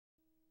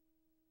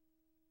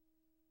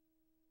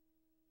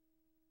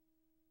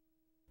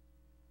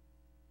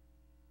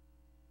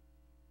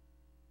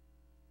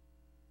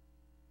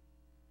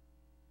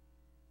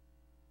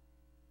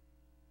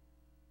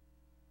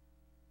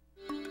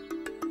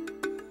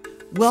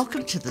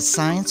Welcome to the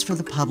Science for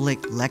the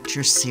Public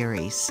lecture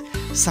series.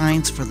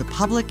 Science for the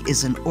Public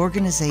is an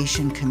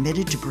organization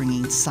committed to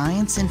bringing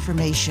science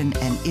information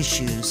and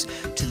issues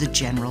to the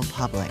general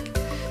public.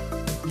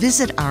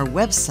 Visit our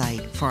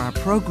website for our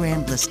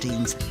program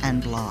listings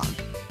and blog.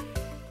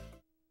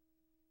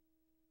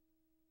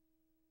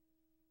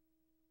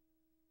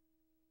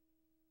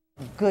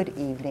 Good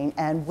evening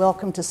and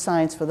welcome to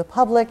Science for the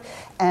Public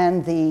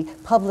and the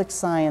Public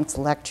Science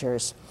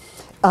Lectures.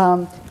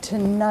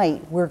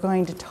 Tonight we're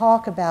going to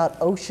talk about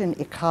ocean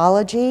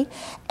ecology,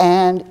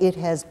 and it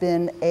has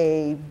been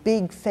a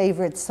big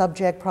favorite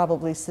subject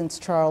probably since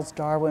Charles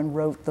Darwin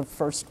wrote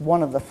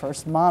one of the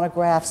first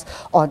monographs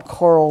on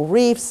coral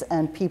reefs,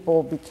 and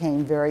people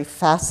became very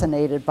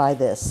fascinated by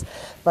this.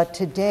 But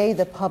today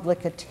the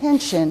public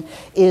attention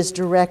is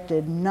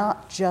directed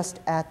not just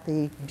at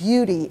the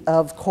beauty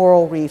of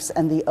coral reefs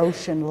and the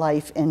ocean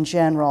life in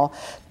general,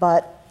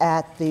 but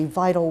at the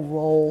vital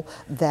role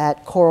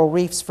that coral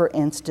reefs, for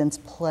instance,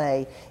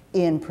 play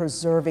in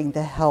preserving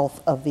the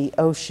health of the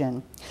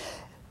ocean.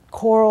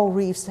 Coral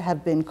reefs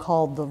have been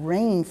called the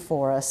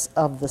rainforests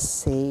of the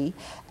sea,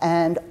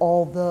 and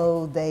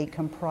although they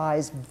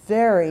comprise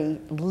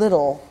very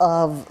little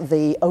of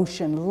the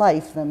ocean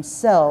life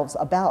themselves,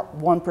 about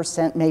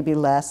 1%, maybe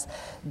less,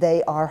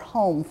 they are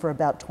home for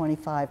about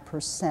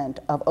 25%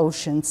 of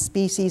ocean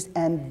species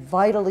and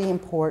vitally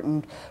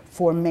important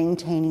for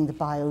maintaining the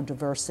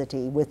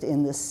biodiversity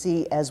within the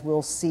sea. As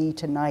we'll see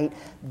tonight,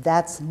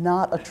 that's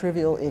not a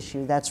trivial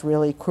issue, that's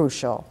really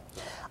crucial.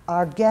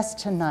 Our guest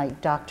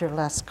tonight, Dr.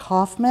 Les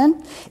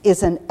Kaufman,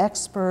 is an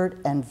expert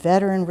and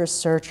veteran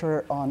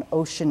researcher on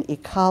ocean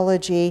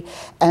ecology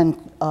and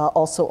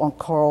also on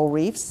coral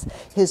reefs.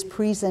 His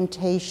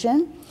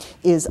presentation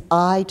is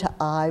Eye to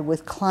Eye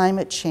with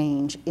Climate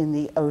Change in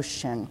the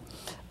Ocean,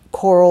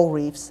 Coral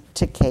Reefs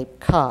to Cape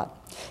Cod.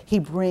 He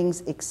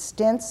brings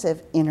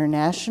extensive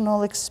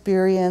international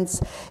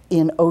experience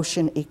in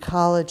ocean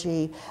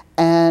ecology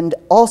and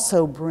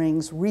also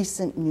brings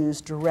recent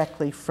news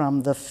directly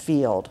from the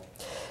field.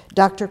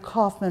 Dr.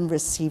 Kaufman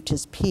received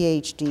his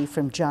PhD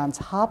from Johns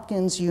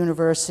Hopkins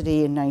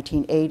University in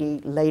 1980,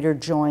 later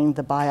joined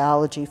the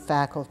biology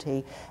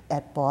faculty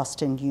at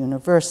Boston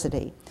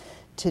University.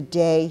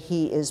 Today,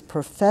 he is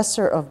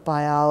professor of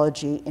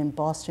biology in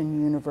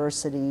Boston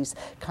University's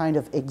kind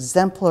of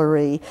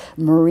exemplary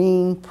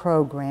marine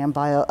program,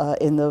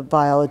 in the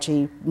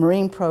biology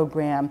marine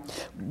program,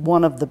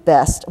 one of the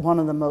best, one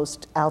of the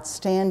most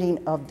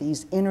outstanding of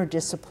these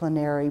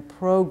interdisciplinary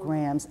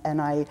programs, and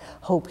I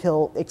hope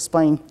he'll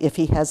explain, if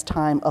he has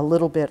time, a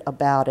little bit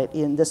about it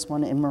in this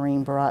one in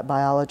marine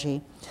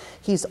biology.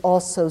 He's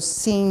also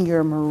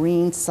senior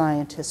marine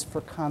scientist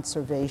for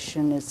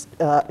Conservation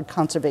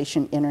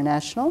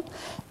International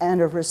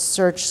and a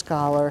research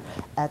scholar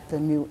at the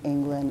New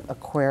England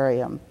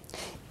Aquarium.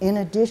 In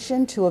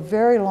addition to a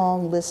very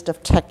long list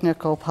of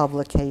technical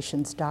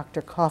publications,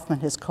 Dr. Kaufman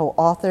has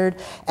co-authored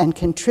and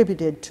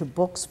contributed to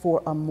books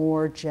for a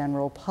more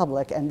general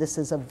public, and this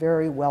is a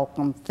very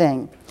welcome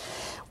thing.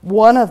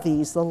 One of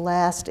these, The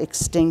Last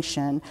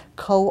Extinction,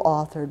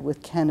 co-authored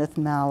with Kenneth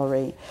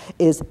Mallory,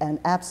 is an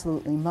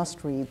absolutely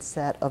must-read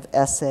set of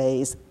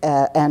essays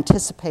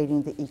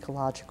anticipating the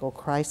ecological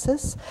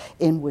crisis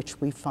in which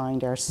we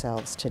find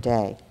ourselves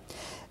today.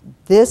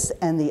 This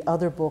and the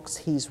other books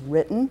he's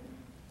written,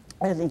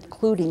 and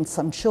including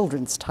some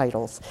children's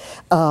titles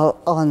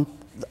on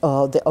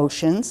the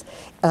oceans,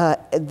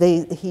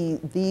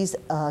 these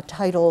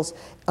titles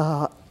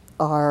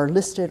are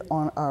listed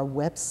on our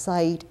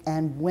website,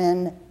 and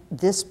when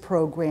this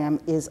program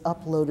is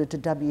uploaded to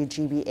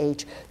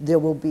WGBH, there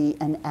will be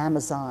an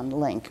Amazon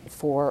link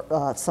for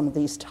some of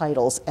these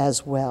titles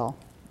as well.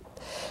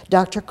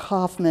 Dr.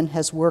 Kaufman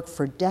has worked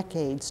for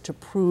decades to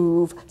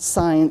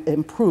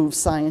improve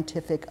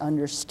scientific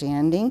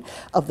understanding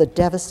of the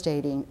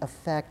devastating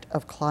effect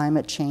of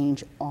climate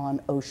change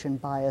on ocean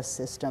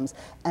biosystems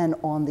and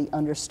on the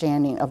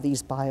understanding of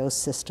these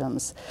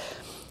biosystems.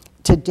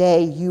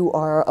 Today, you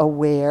are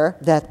aware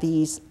that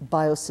these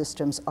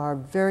biosystems are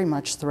very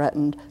much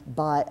threatened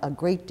by a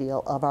great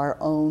deal of our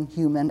own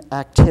human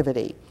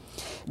activity.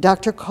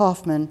 Dr.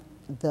 Kaufman,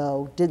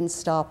 though, didn't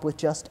stop with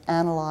just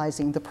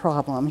analyzing the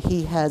problem.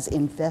 He has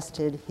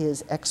invested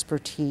his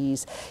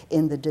expertise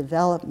in the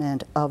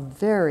development of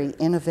very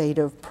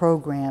innovative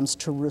programs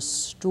to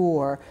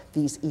restore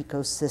these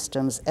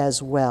ecosystems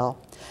as well.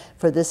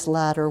 For this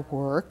latter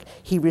work,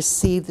 he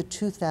received the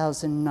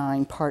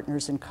 2009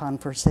 Partners in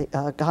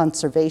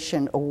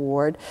Conservation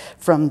Award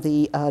from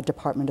the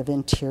Department of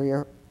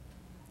Interior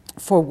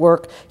for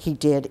work he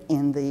did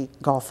in the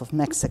Gulf of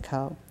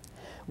Mexico.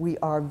 We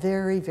are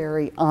very,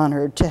 very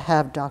honored to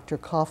have Dr.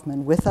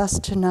 Kaufman with us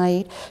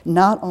tonight,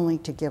 not only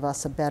to give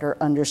us a better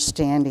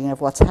understanding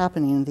of what's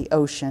happening in the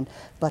ocean,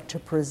 but to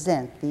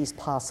present these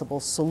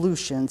possible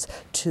solutions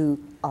to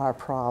our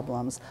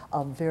problems.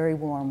 A very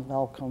warm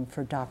welcome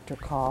for Dr.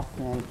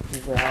 Kaufman, if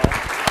you will.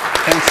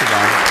 Thanks,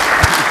 Yvonne.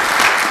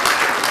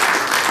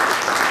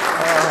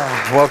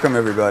 Welcome,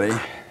 everybody.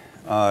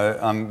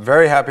 I'm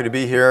very happy to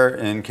be here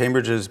in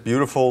Cambridge's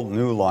beautiful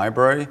new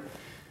library,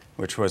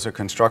 which was a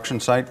construction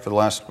site for the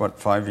last,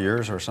 5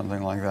 years or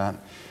something like that.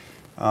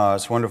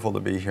 It's wonderful to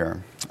be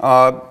here.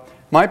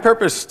 My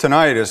purpose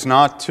tonight is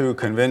not to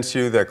convince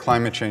you that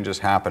climate change is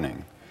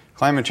happening.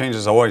 Climate change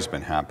has always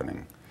been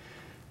happening.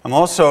 I'm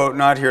also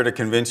not here to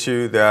convince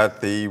you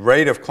that the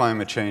rate of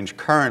climate change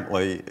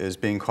currently is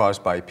being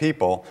caused by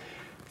people.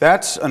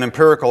 That's an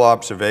empirical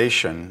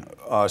observation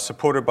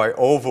supported by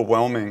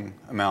overwhelming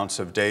amounts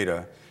of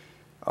data.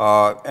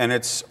 And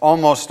it's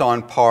almost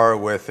on par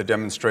with the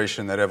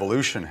demonstration that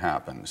evolution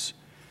happens.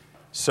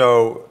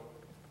 So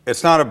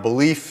it's not a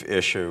belief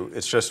issue.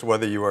 It's just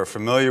whether you are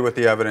familiar with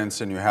the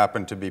evidence and you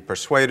happen to be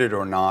persuaded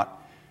or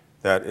not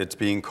that it's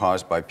being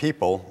caused by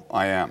people.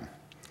 I am.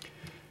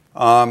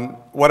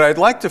 What I'd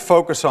like to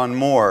focus on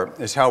more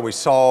is how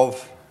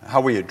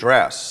we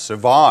address,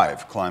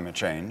 survive climate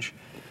change.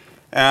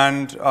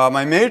 And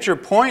my major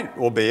point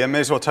will be, I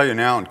may as well tell you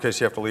now in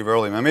case you have to leave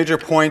early, my major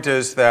point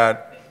is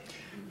that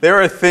there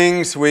are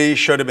things we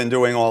should have been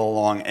doing all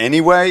along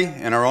anyway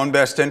in our own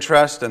best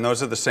interest, and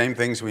those are the same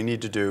things we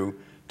need to do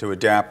to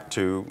adapt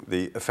to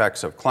the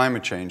effects of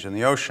climate change in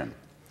the ocean.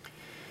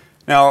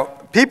 Now,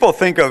 people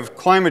think of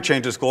climate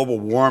change as global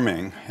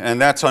warming, and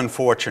that's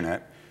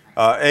unfortunate.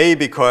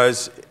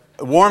 Because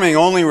warming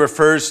only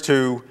refers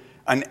to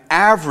an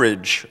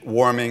average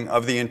warming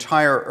of the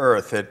entire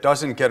Earth. It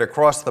doesn't get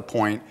across the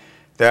point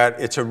that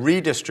it's a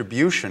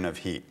redistribution of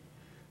heat,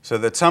 so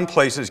that some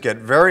places get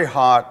very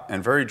hot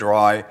and very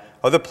dry,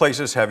 other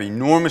places have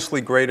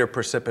enormously greater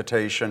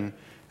precipitation.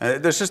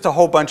 There's just a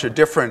whole bunch of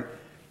different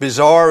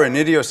bizarre and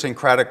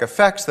idiosyncratic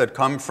effects that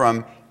come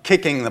from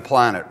kicking the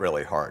planet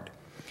really hard.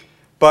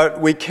 But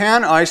we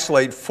can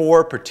isolate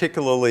 4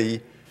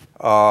 particularly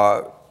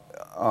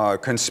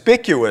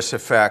conspicuous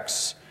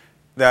effects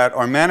that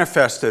are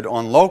manifested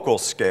on local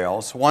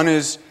scales. One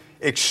is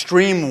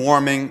extreme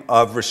warming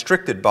of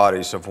restricted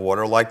bodies of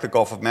water, like the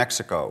Gulf of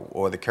Mexico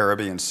or the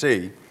Caribbean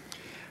Sea.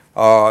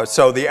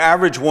 So the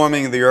average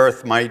warming of the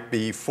Earth might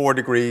be 4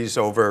 degrees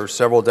over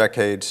several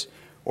decades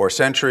or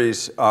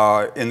centuries.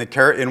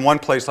 In one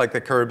place like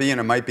the Caribbean,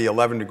 it might be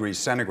 11 degrees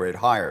centigrade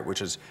higher,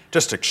 which is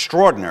just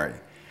extraordinary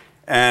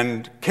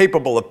and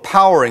capable of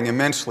powering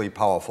immensely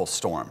powerful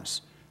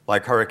storms,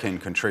 like Hurricane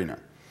Katrina.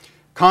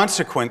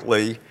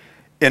 Consequently,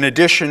 in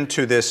addition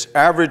to this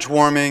average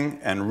warming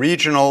and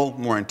regional,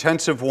 more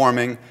intensive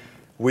warming,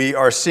 we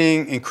are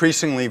seeing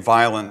increasingly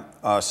violent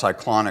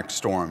cyclonic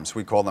storms.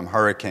 We call them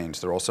hurricanes.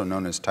 They're also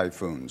known as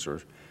typhoons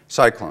or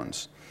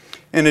cyclones.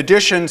 In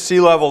addition, sea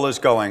level is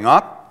going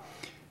up,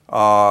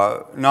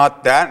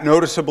 not that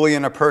noticeably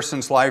in a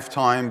person's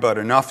lifetime, but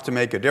enough to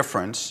make a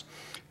difference,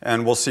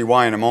 and we'll see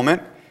why in a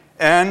moment.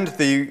 And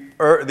the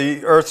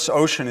Earth's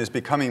ocean is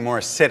becoming more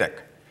acidic.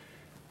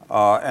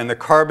 And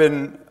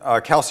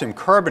the calcium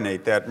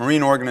carbonate that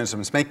marine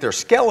organisms make their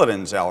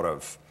skeletons out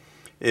of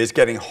is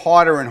getting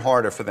harder and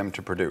harder for them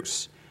to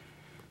produce.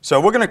 So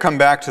we're going to come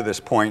back to this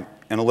point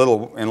in a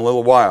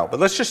little while. But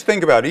let's just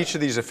think about each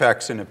of these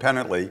effects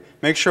independently,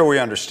 make sure we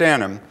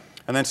understand them,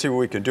 and then see what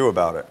we can do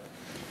about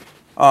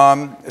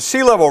it.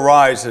 Sea level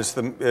rise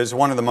is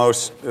one of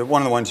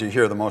the ones you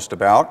hear the most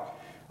about.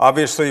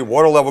 Obviously,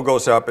 water level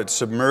goes up, it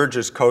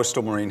submerges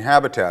coastal marine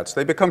habitats.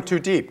 They become too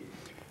deep.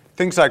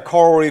 Things like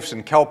coral reefs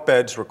and kelp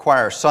beds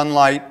require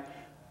sunlight.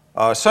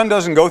 Sun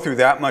doesn't go through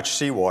that much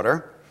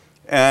seawater.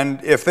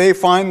 And if they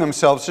find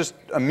themselves just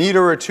a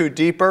meter or 2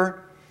 deeper,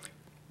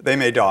 they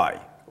may die,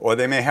 or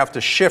they may have to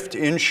shift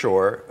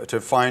inshore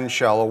to find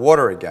shallow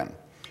water again.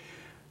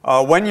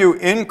 When you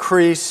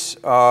increase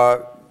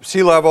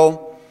sea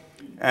level,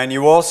 and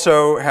you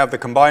also have the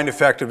combined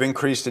effect of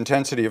increased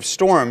intensity of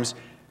storms,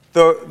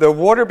 the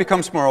water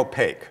becomes more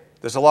opaque.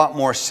 There's a lot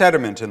more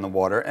sediment in the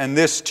water, and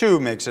this too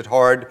makes it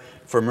hard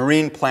for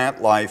marine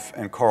plant life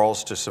and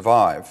corals to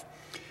survive.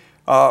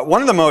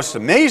 One of the most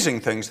amazing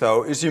things,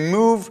 though, is you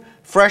move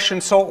fresh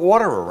and salt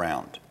water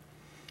around.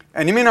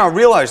 And you may not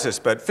realize this,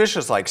 but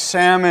fishes like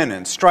salmon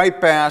and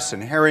striped bass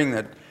and herring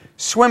that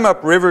swim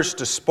up rivers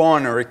to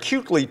spawn are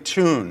acutely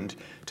tuned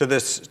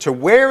to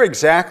where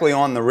exactly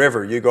on the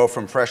river you go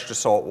from fresh to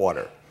salt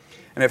water.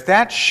 And if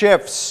that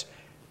shifts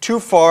too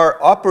far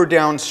up or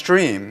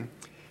downstream,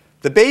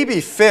 the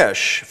baby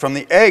fish from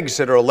the eggs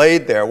that are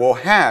laid there will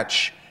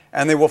hatch,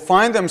 and they will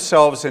find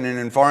themselves in an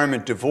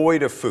environment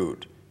devoid of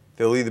food.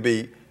 They'll either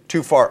be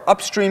too far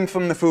upstream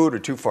from the food or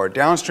too far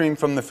downstream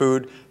from the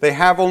food. They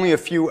have only a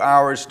few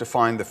hours to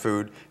find the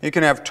food. You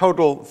can have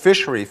total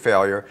fishery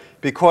failure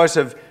because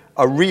of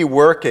a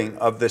reworking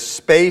of the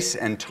space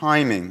and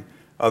timing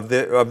of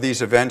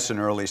these events in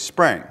early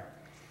spring.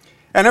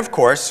 And of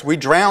course, we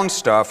drown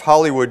stuff.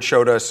 Hollywood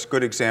showed us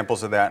good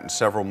examples of that in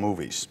several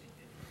movies,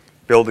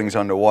 buildings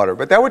underwater.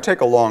 But that would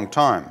take a long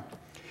time.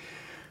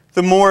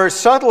 The more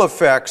subtle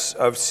effects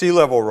of sea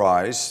level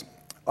rise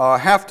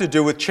have to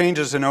do with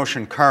changes in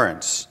ocean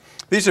currents.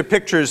 These are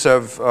pictures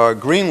of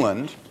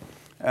Greenland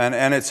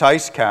and its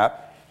ice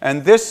cap.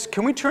 And this,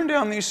 can we turn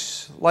down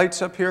these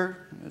lights up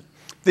here?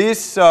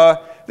 This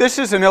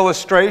is an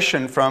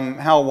illustration from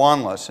Hal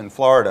Wanless in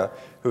Florida,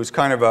 who's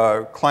kind of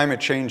a climate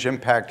change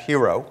impact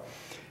hero.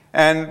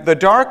 And the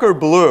darker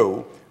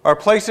blue are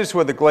places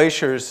where the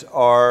glaciers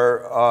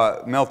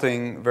are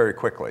melting very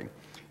quickly.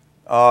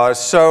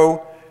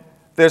 So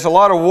there's a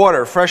lot of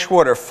water, fresh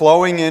water,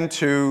 flowing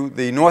into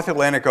the North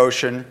Atlantic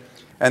Ocean,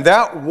 and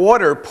that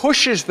water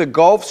pushes the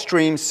Gulf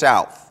Stream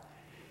south.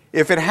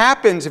 If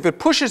it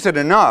pushes it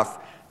enough,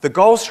 the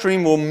Gulf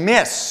Stream will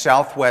miss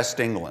southwest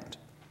England.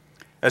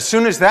 As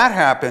soon as that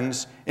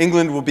happens,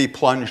 England will be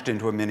plunged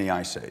into a mini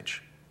ice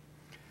age.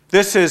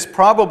 This is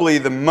probably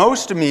the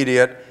most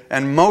immediate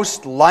and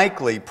most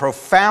likely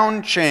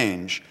profound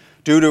change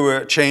due to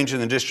a change in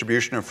the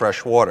distribution of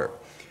fresh water.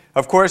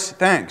 Of course,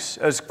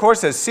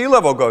 as sea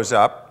level goes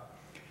up,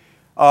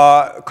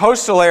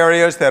 coastal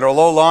areas that are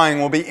low-lying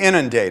will be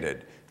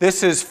inundated.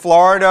 This is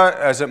Florida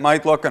as it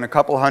might look in a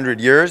couple hundred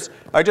years.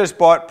 I just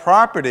bought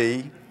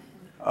property.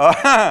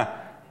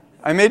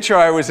 I made sure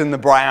I was in the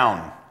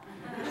brown.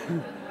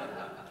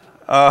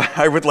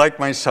 I would like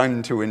my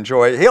son to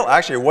enjoy.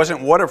 Actually, it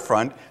wasn't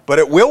waterfront, but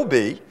it will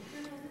be.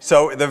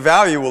 So the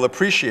value will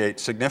appreciate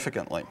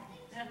significantly.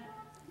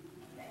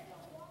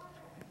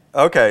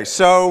 Okay,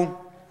 so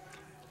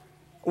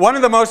one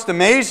of the most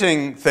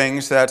amazing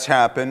things that's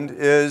happened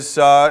is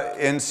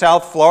in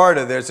South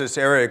Florida, there's this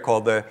area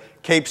called the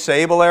Cape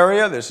Sable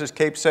area. This is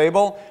Cape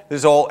Sable.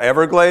 This is all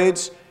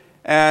Everglades.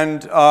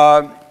 And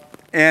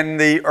in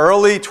the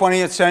early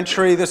 20th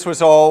century, this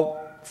was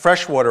all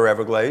freshwater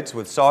Everglades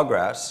with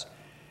sawgrass.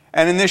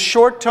 And in this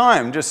short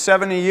time, just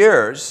 70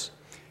 years,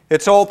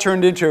 it's all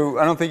turned into,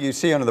 I don't think you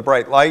see under the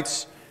bright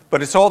lights,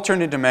 but it's all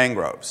turned into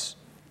mangroves.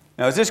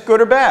 Now, is this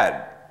good or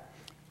bad?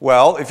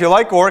 Well, if you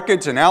like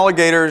orchids and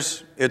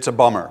alligators, it's a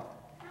bummer.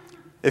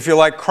 If you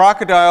like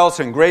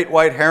crocodiles and great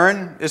white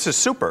heron, this is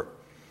super.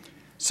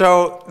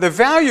 So the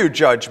value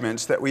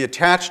judgments that we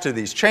attach to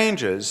these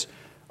changes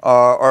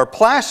are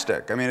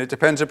plastic. I mean, it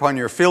depends upon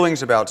your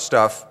feelings about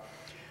stuff.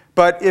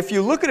 But if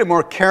you look at it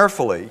more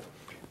carefully,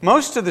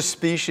 most of the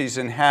species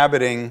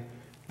inhabiting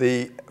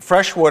the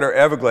freshwater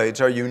Everglades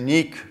are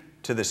unique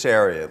to this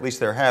area, at least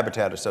their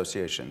habitat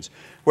associations,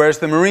 whereas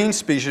the marine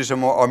species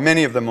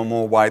many of them are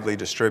more widely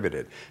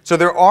distributed. So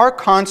there are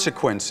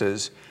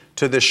consequences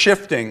to the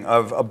shifting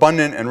of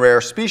abundant and rare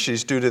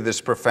species due to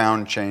this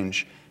profound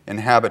change in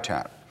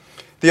habitat.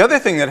 The other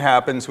thing that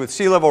happens with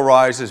sea level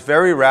rise is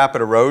very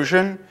rapid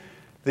erosion.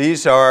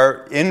 These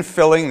are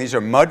infilling, these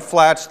are mud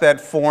flats that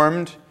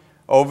formed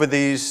over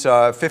these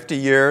 50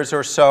 years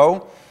or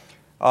so,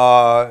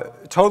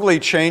 totally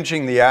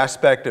changing the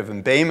aspect of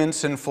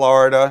embayments in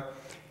Florida.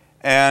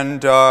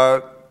 And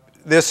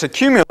this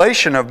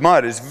accumulation of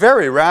mud is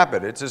very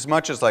rapid. It's as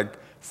much as like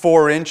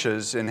 4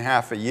 inches in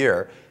half a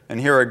year. And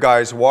here are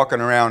guys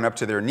walking around up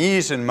to their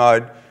knees in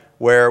mud,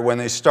 where when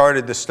they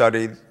started the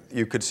study,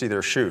 you could see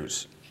their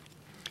shoes.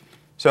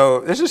 So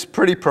this is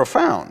pretty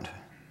profound.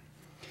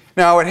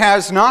 Now, it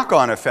has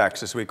knock-on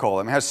effects, as we call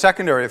them. It has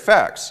secondary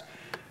effects.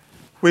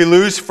 We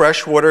lose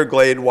freshwater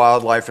glade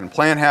wildlife and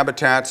plant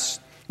habitats.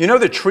 You know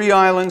the tree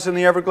islands in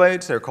the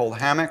Everglades? They're called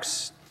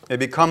hammocks. They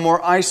become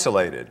more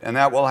isolated, and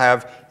that will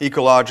have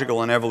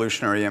ecological and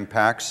evolutionary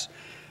impacts.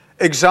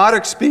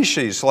 Exotic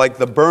species like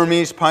the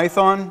Burmese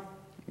python,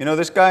 you know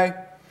this guy?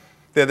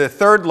 They're the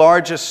 3rd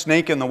largest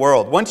snake in the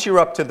world. Once you're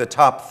up to the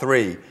top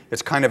 3,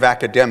 it's kind of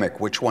academic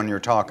which one you're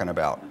talking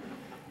about.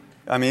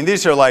 I mean,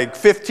 these are like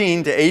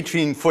 15 to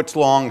 18 foot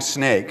long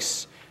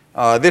snakes,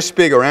 this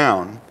big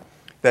around,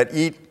 that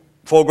eat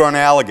full-grown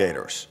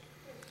alligators.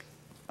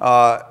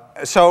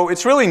 So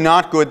it's really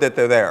not good that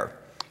they're there.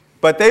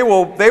 But they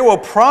will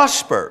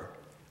prosper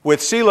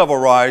with sea level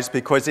rise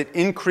because it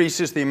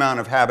increases the amount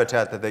of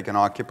habitat that they can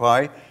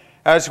occupy,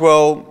 as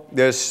will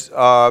this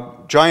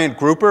giant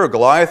grouper,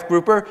 Goliath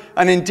grouper,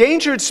 an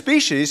endangered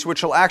species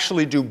which will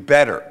actually do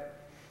better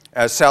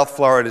as South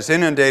Florida is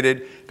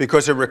inundated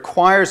because it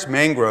requires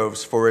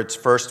mangroves for its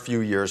first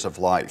few years of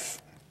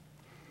life.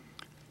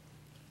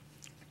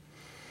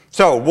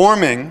 So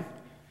warming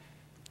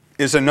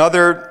is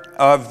another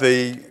of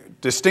the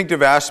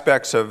distinctive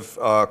aspects of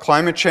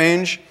climate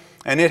change,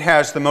 and it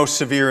has the most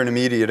severe and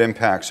immediate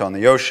impacts on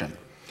the ocean.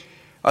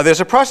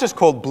 There's a process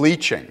called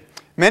bleaching.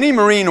 Many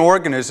marine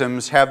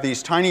organisms have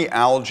these tiny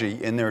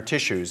algae in their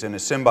tissues in a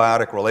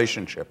symbiotic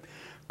relationship.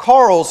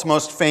 Corals,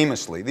 most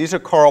famously. These are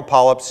coral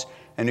polyps,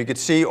 and you can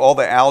see all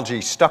the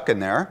algae stuck in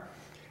there.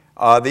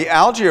 The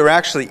algae are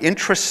actually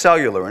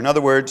intracellular. In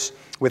other words,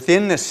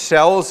 within the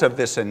cells of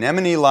this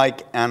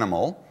anemone-like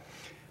animal,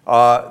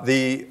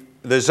 the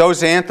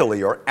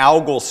zooxanthellae, or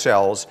algal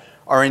cells,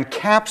 are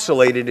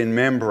encapsulated in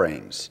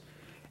membranes.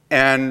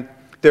 And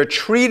they're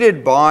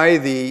treated by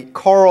the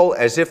coral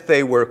as if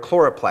they were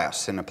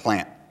chloroplasts in a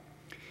plant.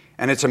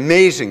 And it's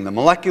amazing, the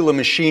molecular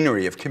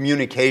machinery of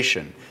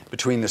communication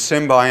between the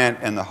symbiont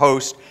and the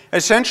host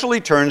essentially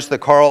turns the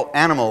coral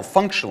animal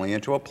functionally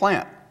into a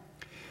plant.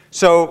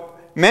 So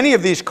many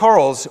of these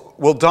corals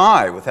will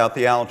die without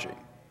the algae.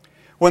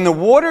 When the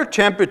water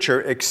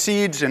temperature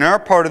exceeds, in our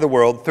part of the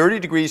world, 30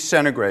 degrees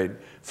centigrade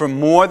for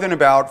more than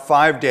about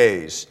 5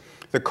 days,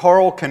 the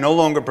coral can no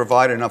longer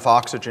provide enough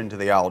oxygen to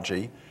the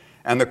algae,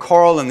 and the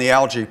coral and the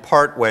algae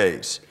part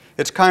ways.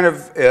 it's kind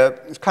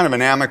of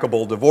an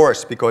amicable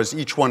divorce because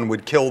each one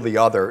would kill the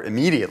other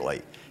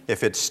immediately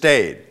if it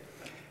stayed.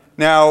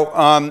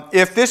 Now,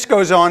 if this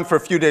goes on for a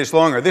few days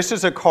longer, this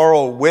is a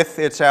coral with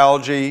its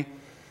algae.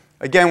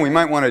 Again, we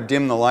might want to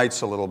dim the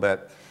lights a little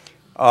bit.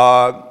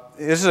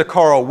 This is a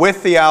coral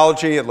with the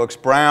algae. It looks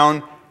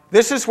brown.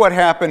 This is what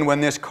happened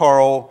when this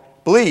coral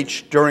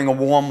bleached during a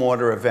warm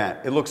water event.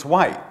 It looks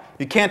white.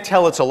 You can't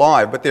tell it's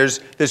alive, but there's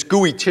this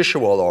gooey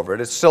tissue all over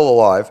it. It's still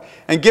alive.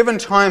 And given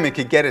time, it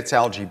could get its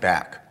algae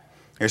back.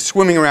 They're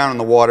swimming around in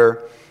the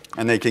water,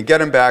 and they can get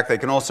them back. They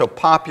can also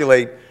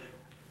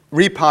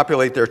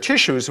repopulate their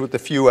tissues with the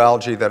few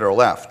algae that are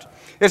left.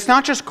 It's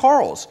not just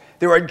corals.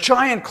 There are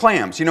giant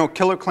clams. You know,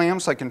 killer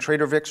clams like in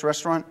Trader Vic's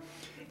restaurant?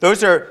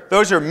 Those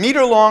are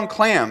meter-long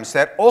clams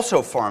that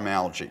also farm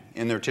algae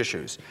in their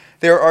tissues.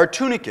 There are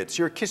tunicates,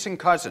 your kissing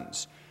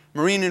cousins,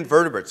 marine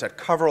invertebrates that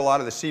cover a lot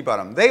of the sea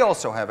bottom. They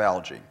also have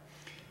algae.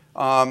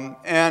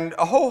 And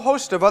a whole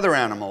host of other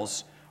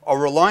animals are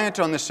reliant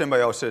on the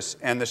symbiosis,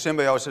 and the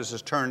symbiosis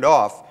is turned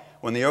off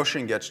when the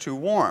ocean gets too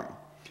warm.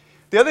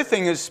 The other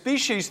thing is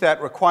species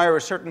that require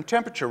a certain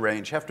temperature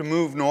range have to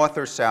move north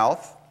or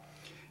south.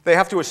 They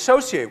have to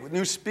associate with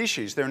new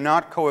species they're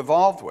not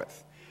co-evolved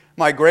with.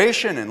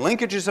 Migration and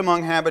linkages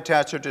among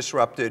habitats are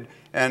disrupted,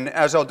 and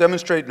as I'll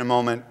demonstrate in a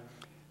moment,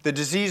 the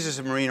diseases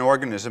of marine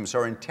organisms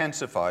are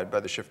intensified by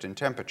the shift in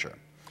temperature.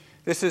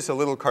 This is a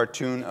little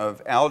cartoon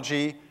of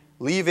algae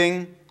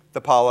leaving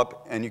the polyp,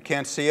 and you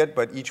can't see it,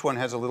 but each one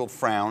has a little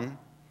frown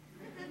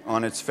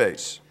on its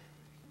face.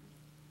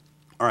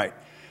 All right.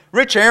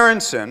 Rich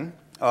Aronson,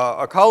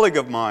 a colleague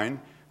of mine,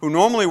 who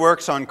normally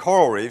works on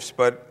coral reefs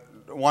but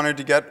wanted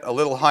to get a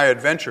little high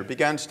adventure,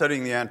 began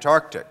studying the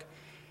Antarctic.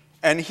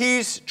 And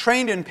he's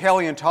trained in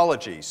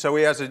paleontology, so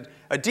he has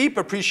a deep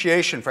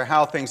appreciation for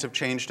how things have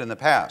changed in the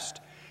past.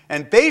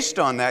 And based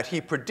on that,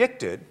 he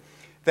predicted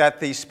that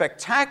the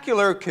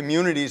spectacular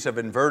communities of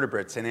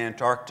invertebrates in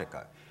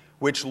Antarctica,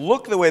 which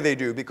look the way they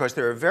do because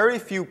there are very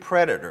few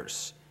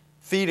predators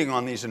feeding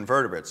on these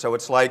invertebrates, so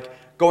it's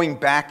like going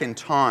back in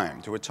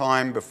time to a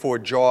time before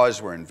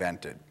jaws were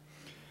invented.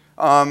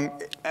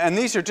 And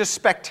these are just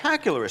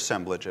spectacular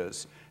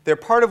assemblages. They're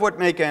part of what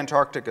make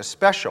Antarctica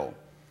special.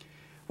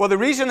 Well, the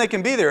reason they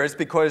can be there is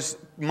because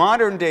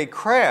modern-day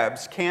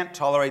crabs can't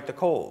tolerate the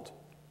cold.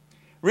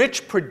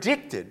 Rich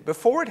predicted,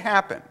 before it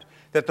happened,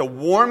 that the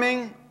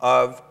warming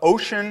of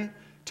ocean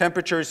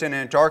temperatures in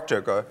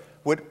Antarctica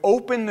would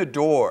open the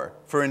door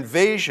for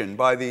invasion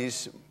by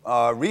these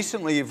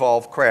recently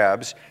evolved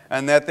crabs,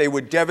 and that they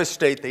would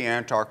devastate the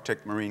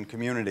Antarctic marine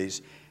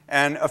communities.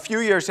 And a few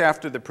years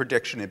after the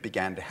prediction, it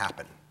began to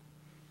happen.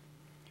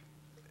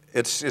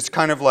 It's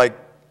kind of like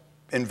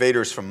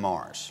invaders from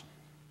Mars.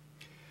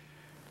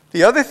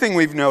 The other thing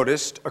we've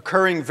noticed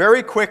occurring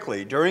very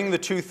quickly during the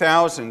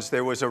 2000s,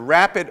 there was a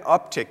rapid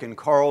uptick in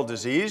coral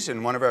disease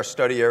in one of our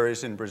study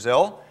areas in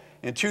Brazil.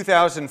 In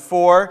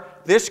 2004,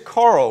 this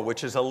coral,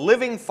 which is a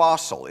living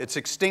fossil, it's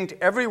extinct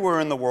everywhere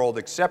in the world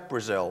except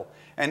Brazil,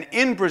 and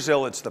in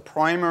Brazil it's the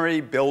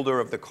primary builder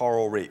of the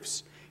coral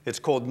reefs. It's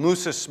called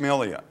Mussa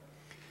smilia.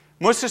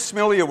 Mussa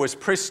smilia was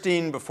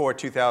pristine before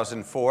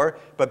 2004,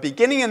 but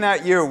beginning in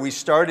that year we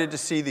started to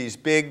see these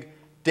big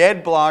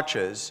dead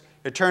blotches.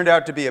 It turned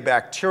out to be a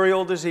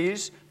bacterial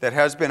disease that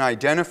has been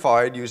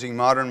identified using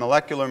modern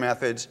molecular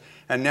methods,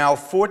 and now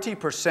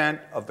 40%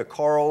 of the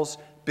corals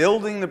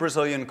building the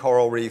Brazilian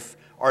coral reef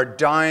are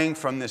dying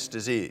from this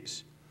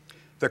disease.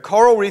 The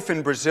coral reef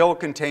in Brazil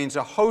contains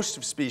a host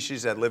of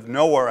species that live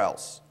nowhere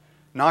else,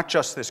 not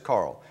just this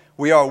coral.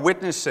 We are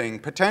witnessing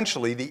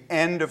potentially the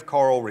end of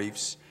coral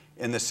reefs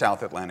in the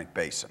South Atlantic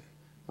Basin,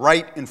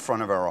 right in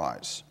front of our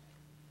eyes.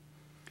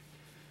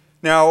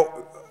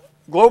 Now,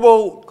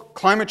 global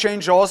climate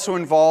change also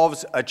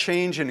involves a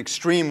change in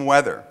extreme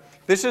weather.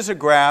 This is a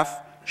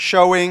graph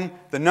showing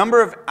the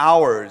number of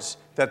hours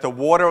that the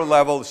water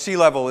level, sea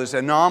level, is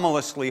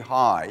anomalously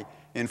high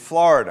in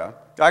Florida.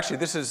 Actually,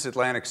 this is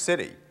Atlantic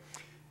City.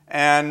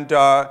 And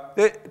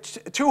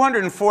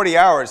 240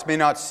 hours may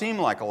not seem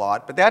like a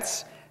lot, but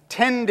that's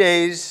 10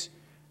 days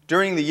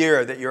during the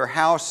year that your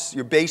house,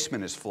 your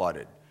basement is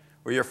flooded,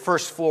 or your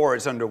first floor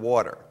is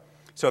underwater.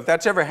 So if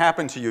that's ever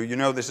happened to you, you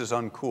know this is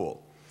uncool.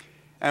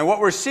 And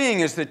what we're seeing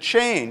is the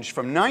change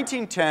from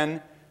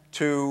 1910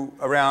 to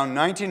around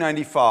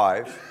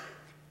 1995,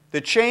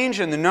 the change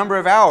in the number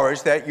of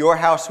hours that your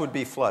house would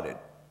be flooded.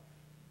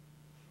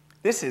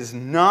 This is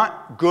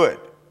not good.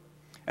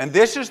 And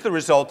this is the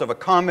result of a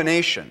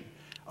combination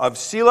of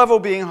sea level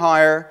being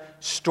higher,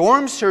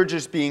 storm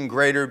surges being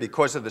greater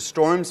because of the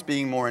storms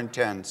being more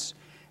intense,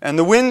 and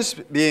the winds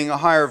being a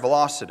higher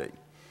velocity.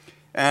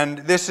 And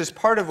this is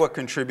part of what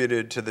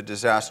contributed to the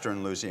disaster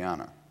in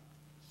Louisiana.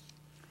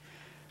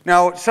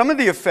 Now, some of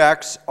the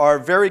effects are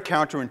very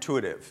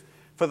counterintuitive.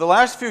 For the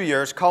last few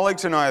years,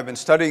 colleagues and I have been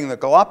studying the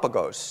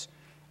Galapagos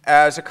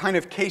as a kind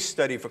of case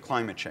study for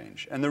climate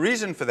change. And the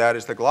reason for that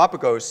is the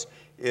Galapagos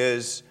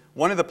is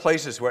one of the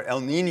places where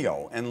El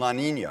Niño and La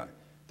Niña,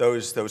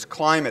 those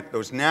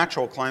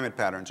natural climate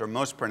patterns, are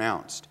most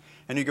pronounced.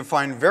 And you can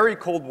find very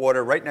cold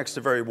water right next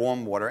to very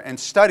warm water and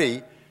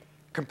study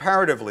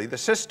comparatively, the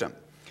system.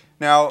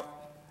 Now,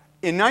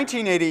 in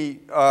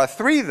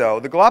 1983, though,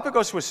 the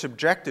Galapagos was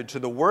subjected to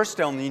the worst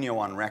El Nino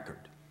on record.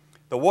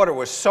 The water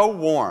was so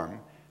warm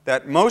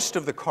that most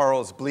of the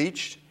corals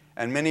bleached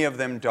and many of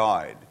them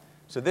died.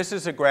 So this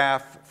is a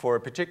graph for a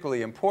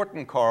particularly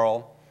important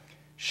coral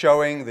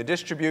showing the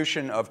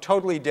distribution of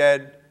totally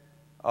dead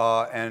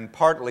and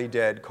partly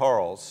dead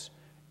corals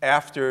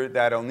after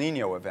that El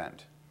Nino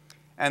event.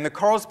 And the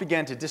corals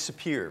began to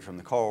disappear from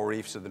the coral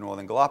reefs of the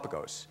northern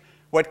Galapagos.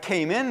 What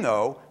came in,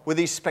 though, were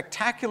these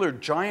spectacular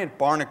giant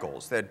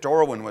barnacles that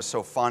Darwin was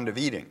so fond of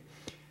eating.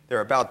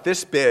 They're about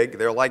this big.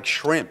 They're like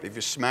shrimp. If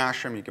you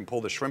smash them, you can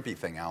pull the shrimpy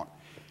thing out.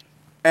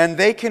 And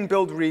they can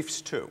build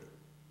reefs, too.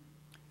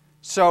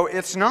 So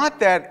it's not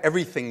that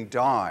everything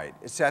died.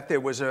 It's that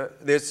there's a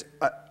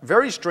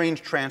very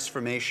strange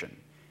transformation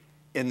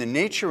in the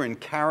nature and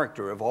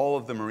character of all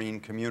of the marine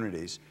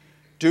communities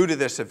due to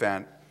this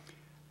event.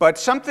 But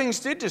some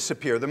things did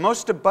disappear. The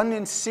most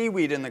abundant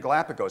seaweed in the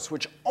Galapagos,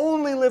 which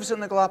only lives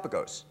in the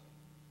Galapagos,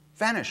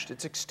 vanished.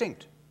 It's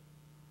extinct.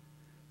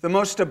 The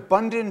most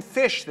abundant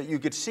fish that you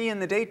could see in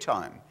the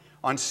daytime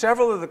on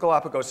several of the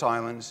Galapagos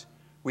Islands,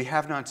 we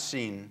have not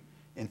seen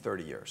in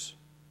 30 years.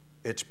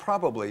 It's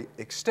probably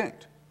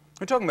extinct.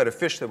 We're talking about a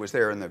fish that was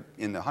there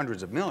in the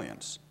hundreds of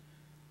millions.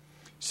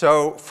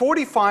 So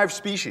 45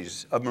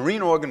 species of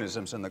marine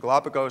organisms in the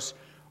Galapagos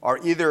are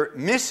either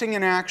missing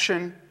in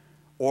action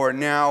or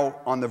now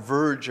on the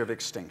verge of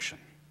extinction,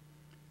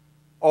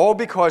 all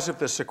because of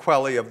the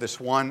sequelae of this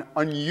one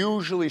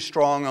unusually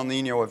strong El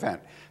Nino event.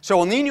 So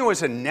El Nino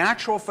is a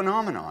natural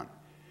phenomenon,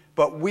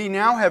 but we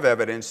now have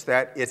evidence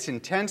that its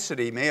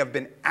intensity may have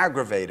been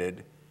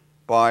aggravated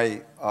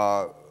by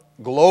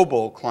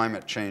global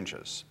climate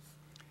changes.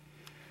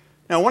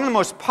 Now, one of the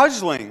most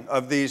puzzling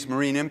of these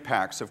marine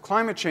impacts of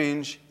climate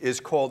change is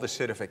called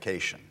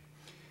acidification.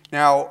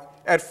 Now,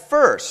 at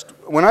first,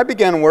 when I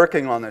began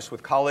working on this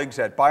with colleagues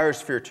at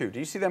Biosphere 2, do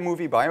you see that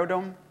movie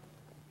Biodome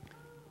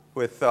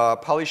with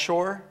Pauly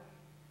Shore?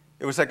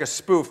 It was like a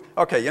spoof.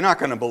 Okay, you're not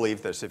going to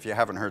believe this if you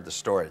haven't heard the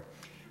story.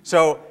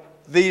 So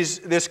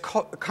this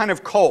kind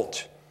of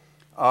cult,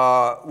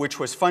 which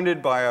was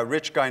funded by a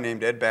rich guy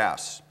named Ed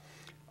Bass,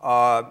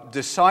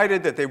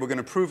 decided that they were going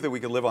to prove that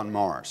we could live on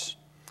Mars.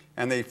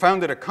 And they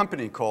founded a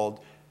company called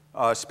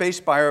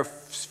Space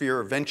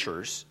Biosphere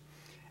Ventures.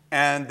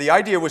 And the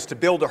idea was to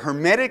build a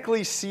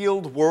hermetically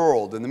sealed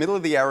world in the middle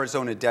of the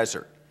Arizona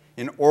desert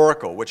in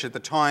Oracle, which at the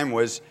time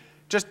was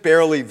just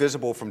barely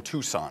visible from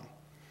Tucson.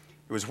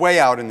 It was way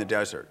out in the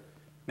desert.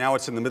 Now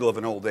it's in the middle of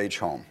an old age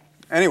home.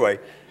 Anyway,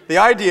 the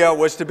idea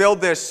was to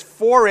build this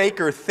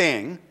 4-acre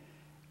thing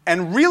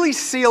and really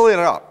seal it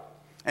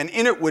up. And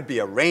in it would be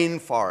a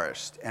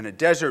rainforest and a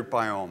desert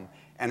biome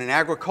and an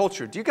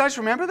agriculture. Do you guys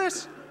remember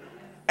this?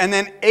 And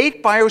then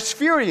 8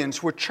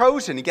 biospherians were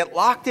chosen to get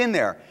locked in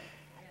there.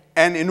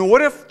 And in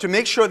order to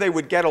make sure they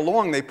would get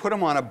along, they put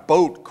them on a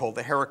boat called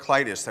the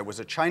Heraclitus that was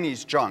a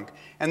Chinese junk.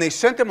 And they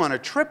sent them on a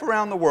trip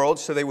around the world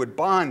so they would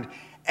bond.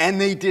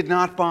 And they did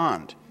not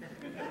bond.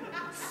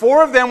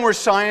 4 of them were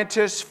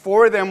scientists.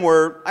 4 of them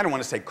were, I don't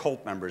want to say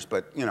cult members,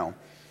 but, you know,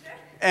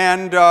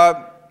 and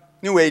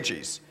New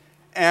Ageies.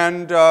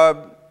 And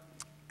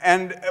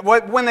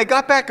when they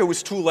got back, it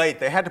was too late.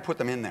 They had to put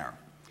them in there.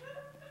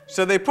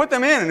 So they put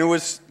them in, and it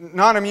was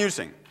not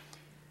amusing.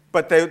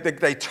 But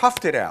they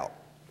toughed it out.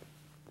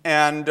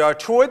 And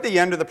toward the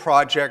end of the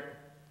project,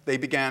 they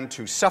began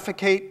to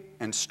suffocate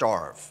and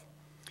starve.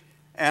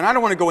 And I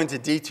don't want to go into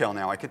detail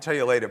now. I can tell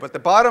you later. But the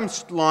bottom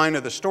line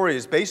of the story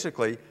is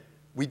basically,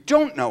 we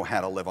don't know how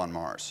to live on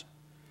Mars.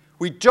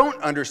 We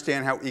don't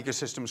understand how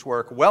ecosystems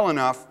work well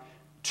enough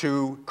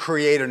to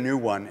create a new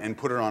one and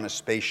put it on a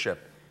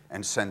spaceship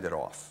and send it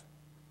off.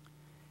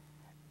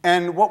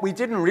 And what we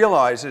didn't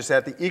realize is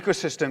that the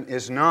ecosystem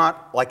is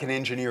not like an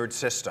engineered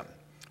system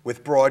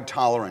with broad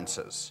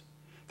tolerances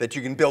that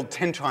you can build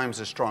 10 times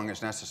as strong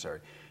as necessary.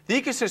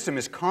 The ecosystem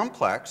is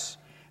complex,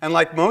 and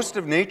like most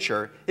of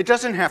nature, it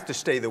doesn't have to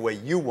stay the way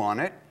you want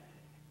it.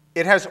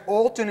 It has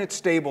alternate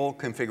stable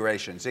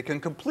configurations. It can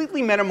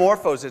completely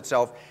metamorphose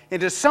itself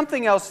into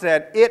something else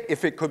that it,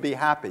 if it could be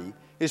happy,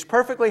 is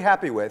perfectly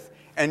happy with,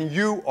 and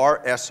you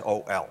are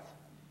SOL.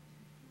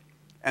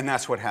 And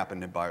that's what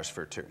happened in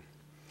Biosphere 2.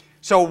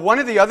 So one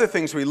of the other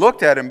things we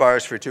looked at in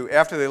Biosphere 2,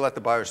 after they let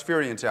the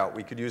biospherians out,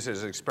 we could use it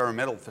as an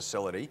experimental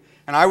facility.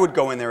 And I would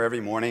go in there every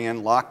morning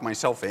and lock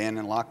myself in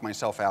and lock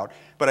myself out.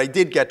 But I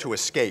did get to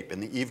escape in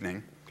the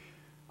evening.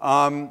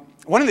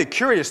 One of the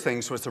curious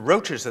things was the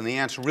roaches and the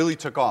ants really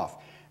took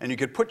off. And you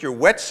could put your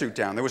wetsuit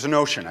down. There was an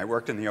ocean. I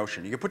worked in the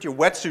ocean. You could put your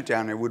wetsuit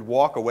down and it would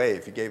walk away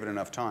if you gave it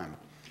enough time.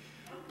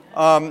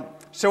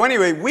 So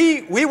anyway,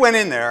 we went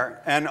in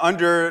there, and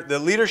under the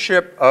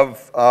leadership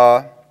of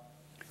a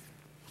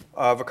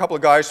couple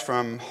of guys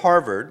from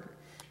Harvard,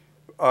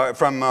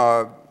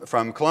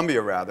 from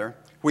Columbia rather,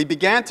 we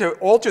began to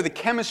alter the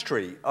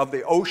chemistry of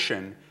the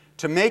ocean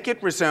to make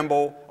it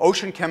resemble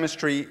ocean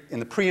chemistry in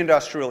the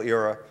pre-industrial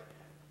era,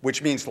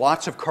 which means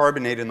lots of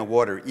carbonate in the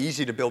water,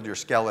 easy to build your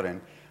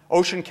skeleton.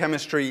 Ocean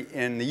chemistry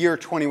in the year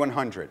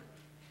 2100.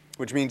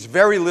 which means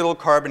very little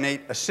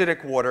carbonate,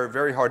 acidic water,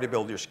 very hard to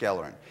build your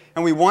scale in.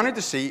 And we wanted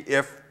to see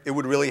if it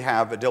would really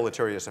have a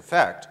deleterious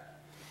effect.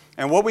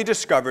 And what we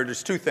discovered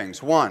is two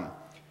things. One,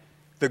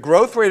 the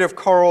growth rate of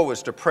coral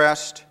was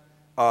depressed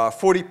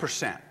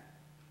 40%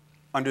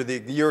 under the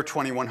year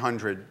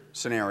 2100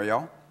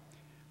 scenario.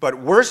 But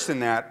worse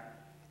than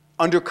that,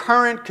 under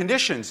current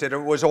conditions, it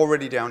was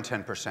already down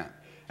 10%.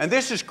 And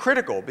this is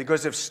critical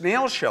because if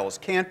snail shells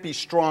can't be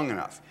strong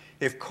enough,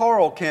 if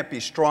coral can't be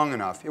strong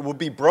enough, it will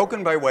be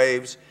broken by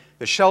waves,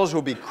 the shells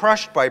will be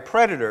crushed by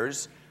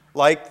predators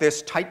like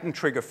this Titan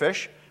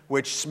triggerfish,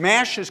 which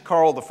smashes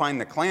coral to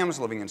find the clams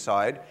living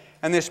inside,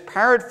 and this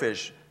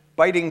parrotfish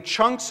biting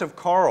chunks of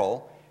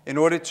coral in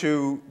order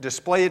to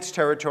display its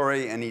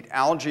territory and eat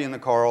algae in the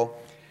coral.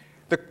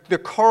 The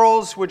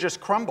corals would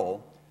just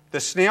crumble. The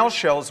snail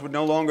shells would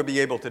no longer be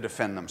able to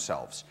defend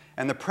themselves.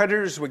 And the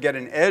predators would get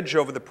an edge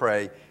over the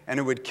prey, and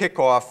it would kick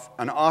off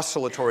an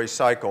oscillatory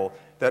cycle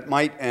that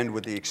might end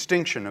with the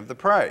extinction of the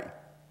prey.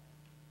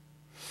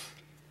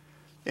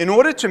 In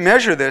order to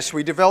measure this,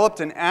 we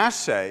developed an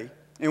assay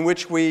in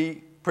which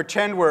we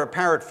pretend we're a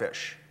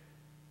parrotfish.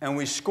 And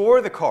we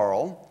score the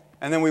coral,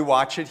 and then we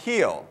watch it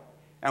heal.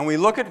 And we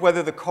look at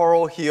whether the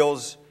coral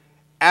heals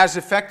as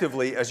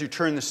effectively as you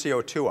turn the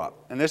CO2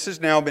 up. And this has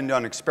now been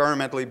done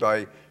experimentally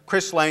by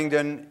Chris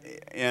Langdon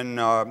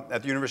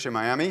at the University of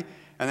Miami,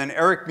 and then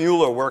Eric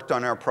Mueller worked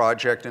on our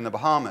project in the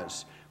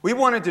Bahamas. We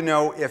wanted to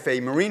know if a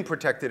marine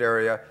protected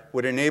area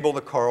would enable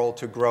the coral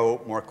to grow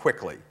more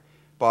quickly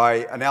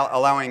by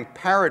allowing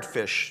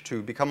parrotfish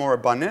to become more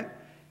abundant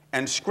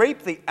and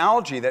scrape the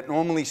algae that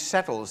normally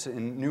settles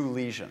in new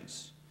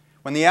lesions.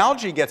 When the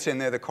algae gets in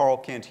there, the coral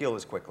can't heal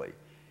as quickly.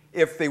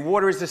 If the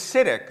water is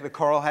acidic, the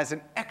coral has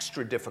an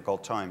extra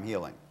difficult time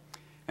healing.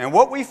 And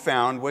what we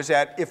found was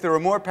that if there are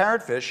more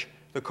parrotfish,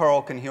 the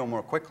coral can heal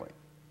more quickly,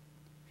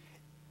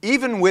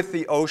 even with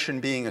the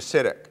ocean being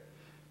acidic.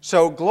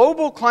 So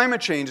global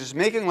climate change is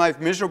making life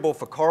miserable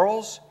for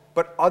corals,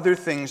 but other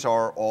things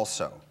are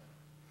also.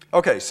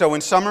 Okay, so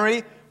in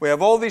summary, we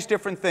have all these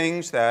different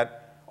things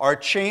that are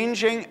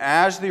changing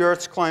as the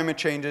Earth's climate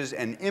changes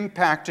and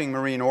impacting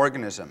marine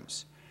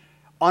organisms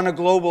on a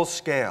global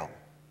scale.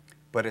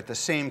 But at the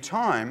same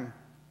time,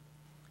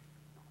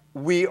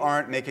 we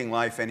aren't making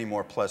life any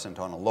more pleasant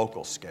on a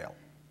local scale.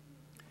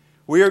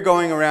 We are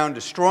going around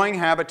destroying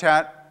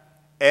habitat,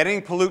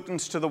 adding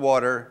pollutants to the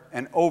water,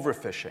 and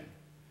overfishing.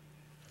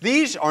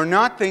 These are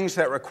not things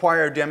that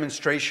require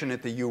demonstration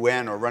at the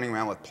UN or running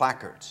around with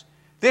placards.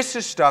 This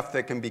is stuff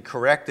that can be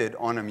corrected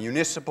on a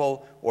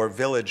municipal or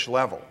village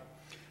level.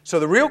 So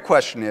the real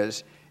question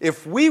is,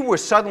 if we were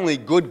suddenly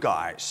good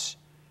guys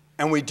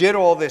and we did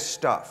all this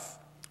stuff,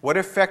 what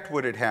effect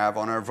would it have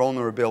on our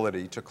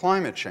vulnerability to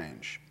climate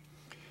change?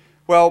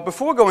 Well,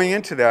 before going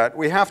into that,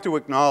 we have to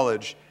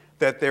acknowledge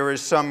that there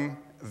is some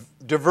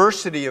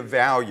diversity of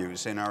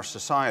values in our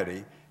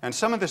society, and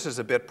some of this is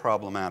a bit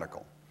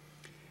problematical.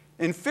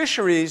 In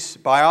fisheries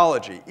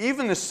biology,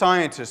 even the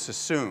scientists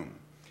assume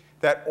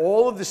that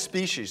all of the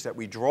species that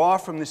we draw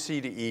from the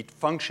sea to eat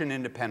function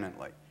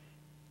independently.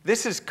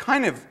 This is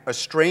kind of a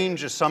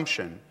strange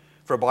assumption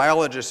for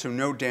biologists who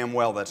know damn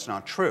well that's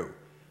not true.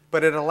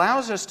 But it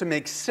allows us to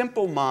make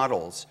simple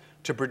models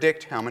to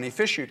predict how many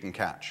fish you can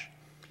catch.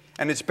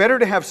 And it's better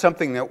to have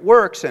something that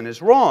works and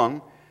is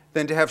wrong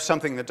than to have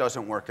something that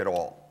doesn't work at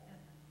all.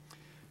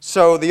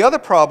 So the other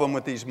problem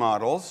with these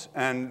models,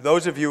 and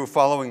those of you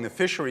following the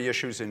fishery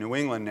issues in New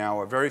England now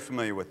are very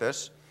familiar with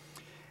this,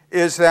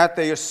 is that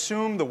they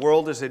assume the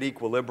world is at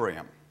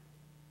equilibrium.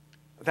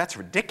 That's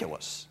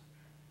ridiculous.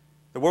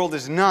 The world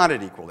is not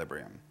at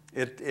equilibrium.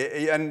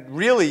 And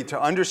really, to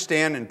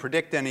understand and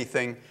predict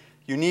anything,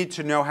 you need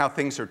to know how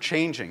things are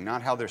changing,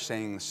 not how they're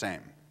staying the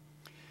same.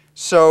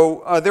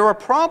 So there are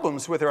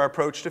problems with our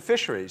approach to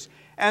fisheries.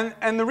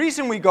 And the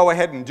reason we go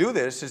ahead and do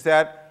this is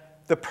that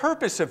the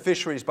purpose of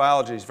fisheries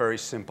biology is very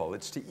simple.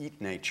 It's to eat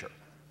nature.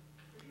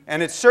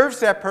 And it serves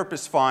that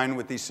purpose fine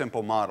with these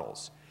simple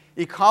models.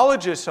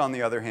 Ecologists, on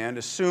the other hand,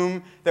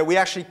 assume that we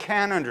actually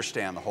can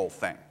understand the whole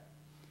thing,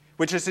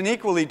 which is an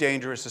equally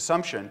dangerous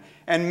assumption.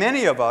 And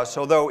many of us,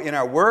 although in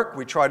our work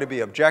we try to be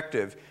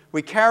objective,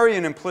 we carry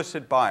an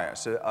implicit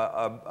bias,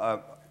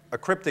 a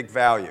cryptic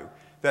value,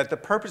 that the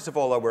purpose of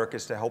all our work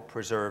is to help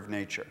preserve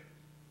nature.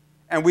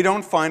 And we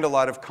don't find a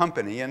lot of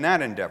company in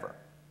that endeavor.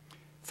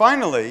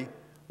 Finally,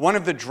 one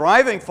of the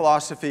driving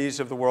philosophies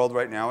of the world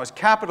right now is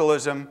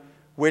capitalism,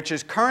 which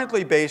is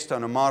currently based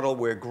on a model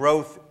where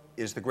growth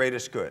is the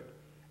greatest good,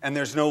 and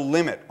there's no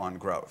limit on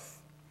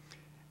growth.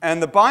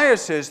 And the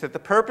bias is that the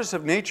purpose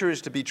of nature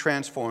is to be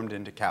transformed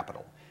into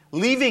capital,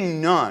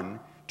 leaving none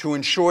to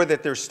ensure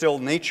that there's still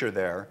nature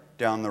there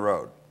down the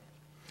road.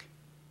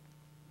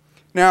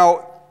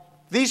 Now,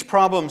 these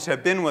problems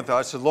have been with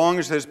us as long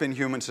as there's been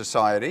human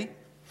society,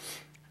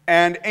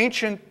 and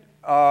ancient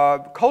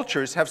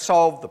cultures have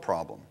solved the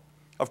problem,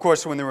 of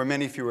course, when there were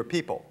many fewer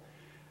people.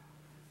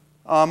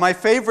 My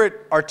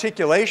favorite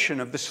articulation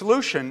of the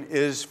solution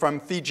is from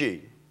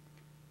Fiji,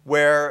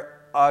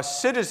 where a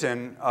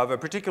citizen of a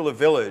particular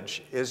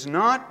village is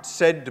not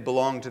said to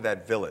belong to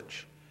that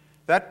village.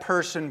 that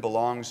person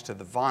belongs to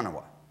the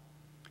Vanua.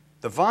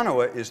 The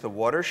Vanua is the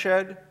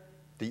watershed,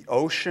 the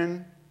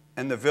ocean,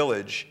 and the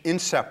village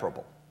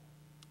inseparable.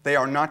 They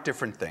are not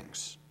different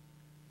things.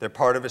 They're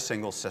part of a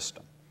single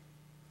system.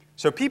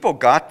 So people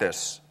got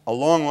this a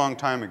long, long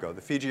time ago.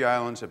 The Fiji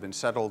Islands have been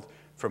settled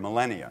for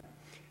millennia.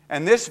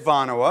 And this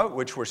Vanua,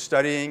 which we're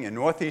studying in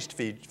northeast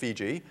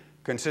Fiji,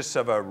 consists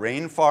of a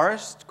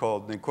rainforest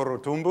called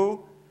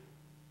Nikurutumbu,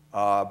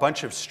 a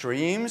bunch of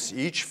streams,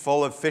 each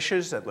full of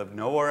fishes that live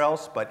nowhere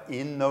else but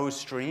in those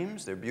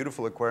streams. They're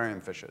beautiful aquarium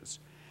fishes.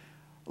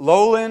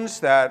 Lowlands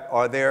that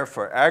are there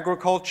for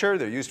agriculture,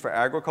 they're used for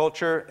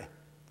agriculture,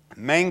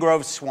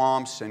 mangrove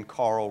swamps, and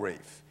coral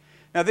reef.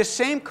 Now, this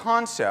same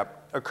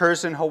concept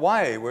occurs in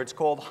Hawaii, where it's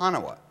called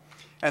Hanawa.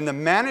 And the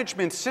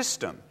management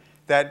system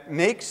that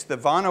makes the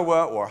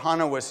Vanua or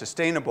Hanawa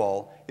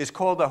sustainable is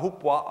called a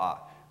hupwa'a,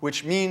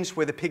 which means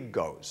where the pig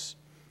goes.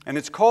 And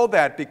it's called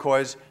that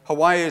because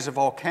Hawaii is a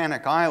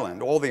volcanic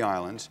island, all the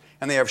islands,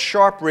 and they have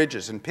sharp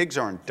ridges, and pigs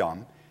aren't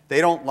dumb.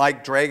 They don't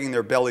like dragging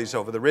their bellies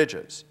over the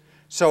ridges.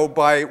 So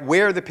by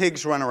where the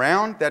pigs run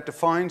around, that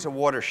defines a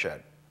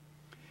watershed.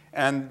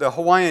 And the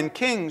Hawaiian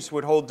kings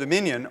would hold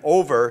dominion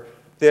over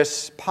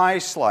this pie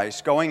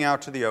slice going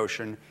out to the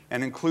ocean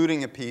and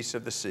including a piece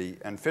of the sea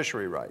and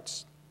fishery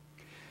rights.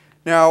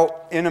 Now,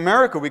 in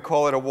America, we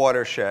call it a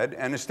watershed,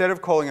 and instead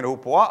of calling it a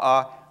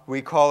hupwa'a,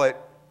 we call it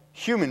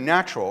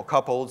human-natural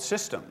coupled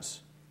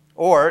systems.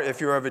 Or,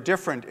 if you're of a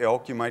different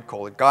ilk, you might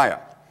call it Gaia.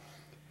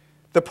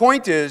 The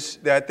point is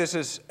that this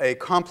is a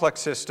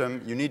complex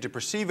system. You need to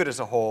perceive it as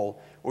a whole,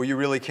 or you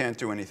really can't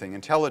do anything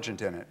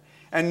intelligent in it.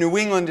 And New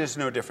England is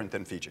no different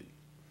than Fiji.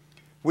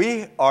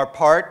 We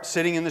are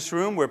sitting in this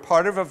room, we're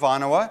part of a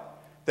Vanua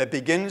that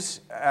begins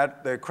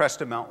at the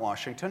crest of Mount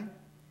Washington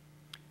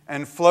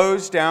and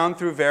flows down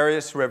through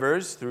various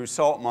rivers, through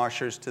salt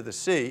marshes to the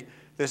sea.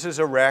 This is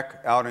a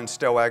wreck out in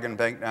Stellwagen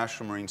Bank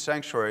National Marine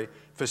Sanctuary,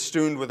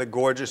 festooned with a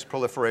gorgeous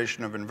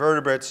proliferation of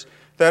invertebrates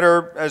that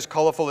are as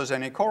colorful as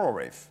any coral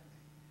reef.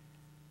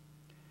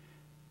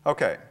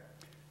 Okay,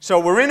 so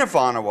we're in a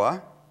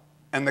Vanua,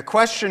 and the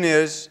question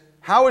is,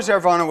 how is our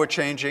Vanua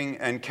changing,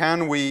 and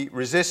can we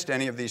resist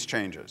any of these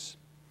changes?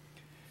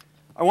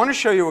 I want to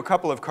show you a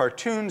couple of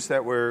cartoons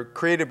that were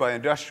created by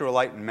Industrial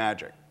Light and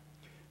Magic.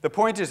 The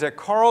point is that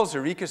corals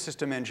are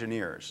ecosystem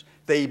engineers.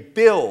 They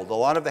build a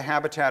lot of the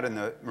habitat in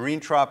the marine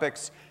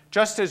tropics,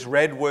 just as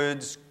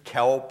redwoods,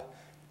 kelp,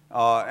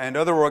 and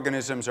other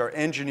organisms are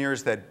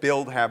engineers that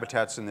build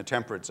habitats in the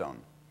temperate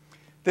zone.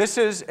 This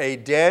is a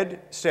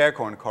dead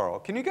staghorn coral.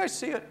 Can you guys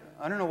see it?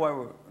 I don't know why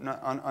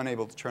we're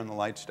unable to turn the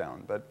lights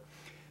down, but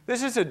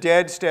this is a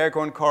dead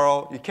staghorn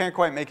coral. You can't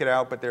quite make it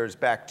out, but there's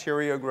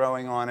bacteria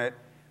growing on it,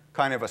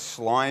 kind of a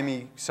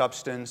slimy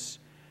substance.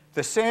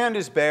 The sand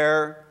is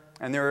bare,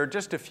 and there are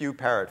just a few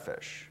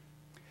parrotfish.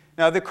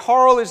 Now, the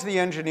coral is the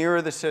engineer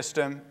of the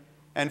system,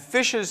 and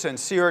fishes and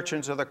sea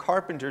urchins are the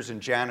carpenters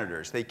and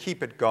janitors. They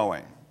keep it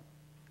going.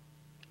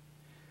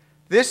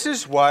 This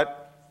is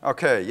what,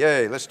 okay,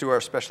 yay, let's do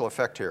our special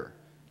effect here.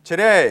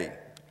 Today,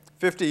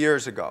 50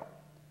 years ago,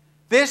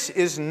 this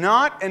is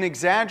not an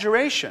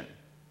exaggeration.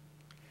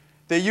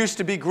 There used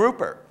to be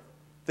grouper.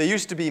 There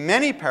used to be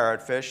many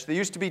parrotfish. There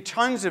used to be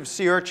tons of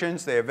sea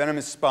urchins. They have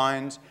venomous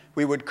spines.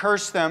 We would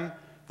curse them.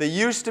 There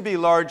used to be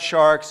large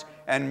sharks.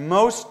 And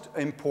most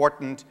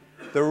important,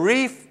 the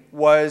reef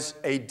was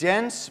a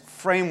dense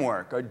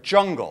framework, a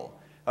jungle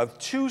of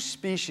two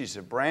species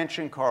of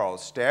branching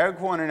corals,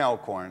 staghorn and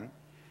elkhorn.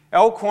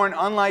 Elkhorn,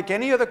 unlike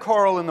any other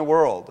coral in the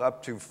world,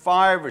 up to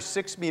 5 or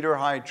 6 meter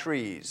high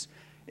trees,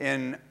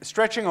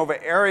 stretching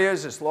over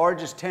areas as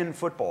large as 10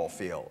 football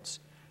fields.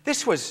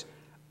 This was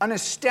an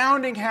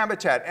astounding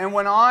habitat, and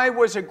when I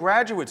was a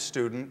graduate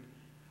student,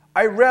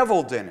 I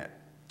reveled in it.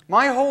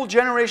 My whole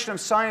generation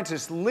of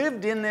scientists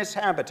lived in this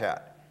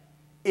habitat.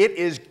 It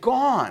is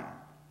gone.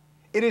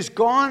 It is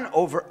gone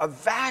over a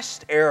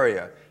vast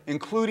area,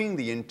 including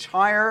the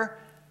entire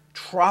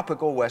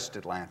tropical West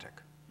Atlantic.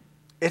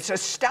 It's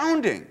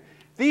astounding.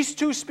 These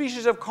two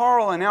species of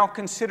coral are now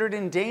considered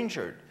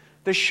endangered.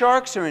 The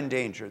sharks are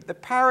endangered. The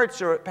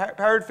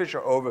parrotfish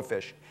are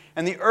overfished.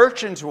 And the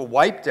urchins were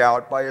wiped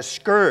out by a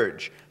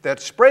scourge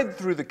that spread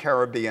through the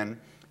Caribbean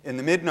in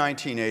the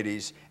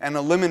mid-1980s and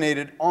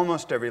eliminated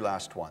almost every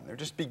last one. They're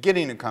just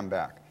beginning to come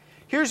back.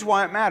 Here's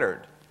why it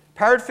mattered.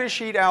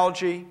 Parrotfish eat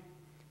algae.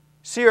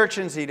 Sea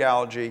urchins eat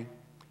algae.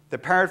 The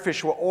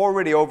parrotfish were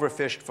already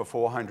overfished for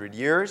 400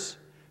 years,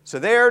 so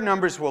their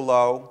numbers were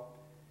low.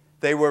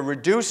 They were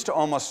reduced to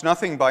almost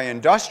nothing by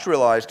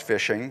industrialized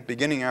fishing,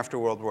 beginning after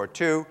World War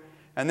II.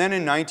 And then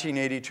in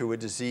 1982, a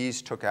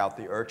disease took out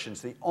the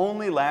urchins, the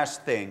only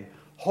last thing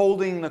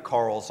holding the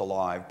corals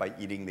alive by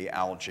eating the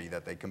algae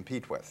that they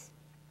compete with.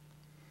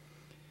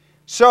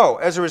 So,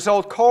 as a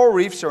result, coral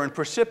reefs are in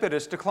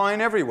precipitous decline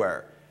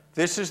everywhere.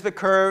 This is the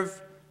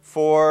curve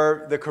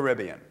for the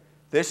Caribbean.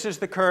 This is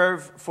the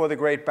curve for the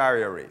Great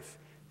Barrier Reef.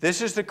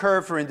 This is the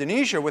curve for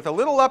Indonesia with a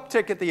little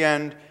uptick at the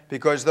end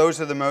because those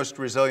are the most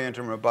resilient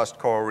and robust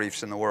coral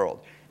reefs in the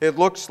world. It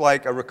looks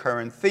like a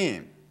recurrent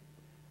theme.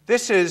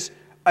 This is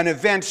an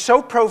event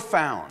so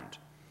profound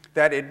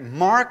that it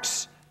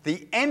marks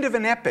the end of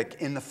an epoch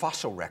in the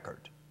fossil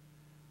record.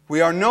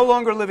 We are no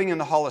longer living in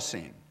the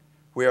Holocene.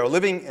 We are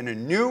living in a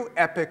new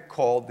epoch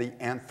called the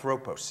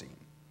Anthropocene.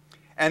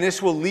 And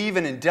this will leave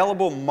an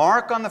indelible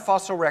mark on the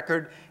fossil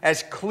record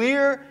as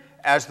clear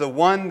as the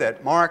one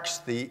that marks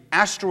the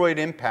asteroid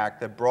impact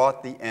that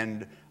brought the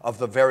end of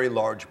the very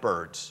large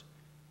birds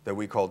that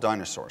we call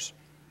dinosaurs.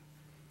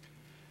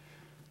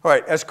 All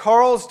right, as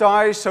corals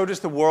die, so does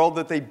the world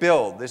that they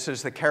build. This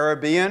is the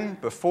Caribbean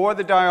before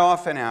the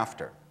die-off and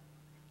after,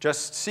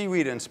 just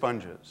seaweed and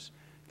sponges.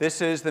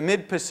 This is the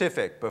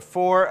mid-Pacific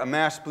before a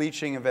mass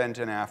bleaching event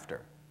and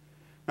after.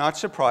 Not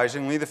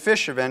surprisingly, the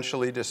fish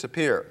eventually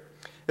disappear.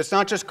 It's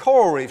not just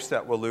coral reefs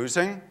that we're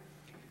losing.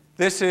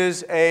 This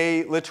is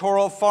a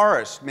littoral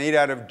forest made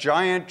out of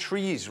giant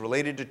trees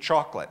related to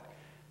chocolate.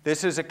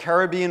 This is a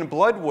Caribbean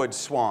bloodwood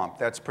swamp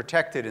that's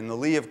protected in the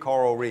lee of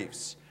coral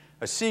reefs,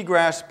 a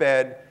seagrass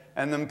bed,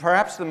 and then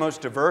perhaps the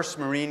most diverse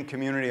marine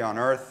community on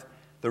Earth,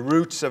 the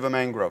roots of a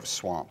mangrove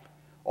swamp.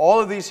 All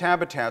of these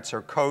habitats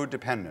are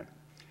codependent.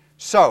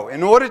 So,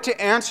 in order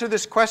to answer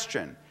this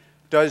question,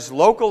 does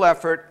local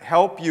effort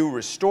help you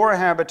restore a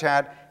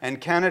habitat,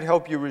 and can it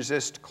help you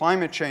resist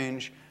climate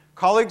change?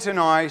 Colleagues and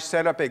I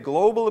set up a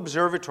global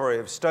observatory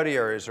of study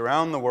areas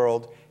around the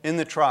world in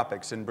the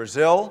tropics in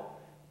Brazil,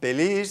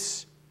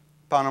 Belize,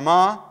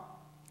 Panama,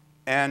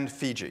 and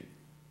Fiji.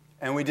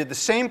 And we did the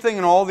same thing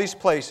in all these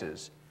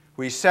places.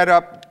 We set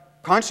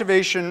up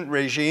conservation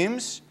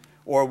regimes,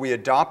 or we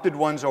adopted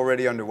ones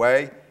already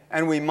underway,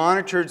 and we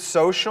monitored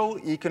social,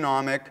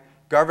 economic,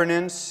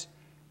 governance,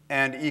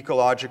 and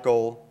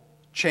ecological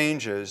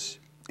changes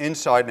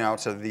inside and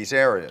outside of these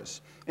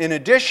areas. In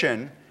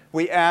addition,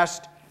 we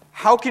asked,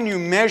 how can you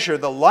measure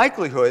the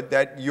likelihood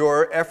that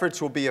your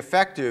efforts will be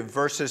effective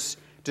versus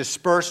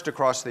dispersed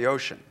across the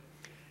ocean?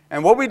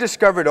 And what we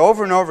discovered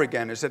over and over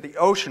again is that the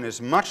ocean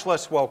is much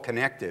less well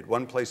connected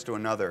one place to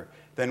another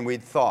than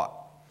we'd thought.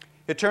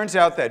 It turns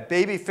out that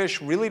baby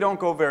fish really don't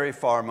go very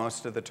far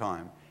most of the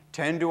time,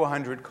 10 to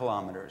 100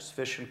 kilometers,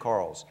 fish and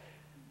corals.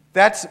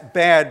 That's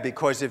bad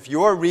because if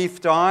your reef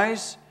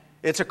dies,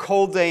 it's a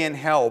cold day in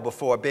hell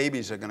before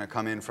babies are going to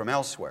come in from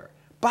elsewhere.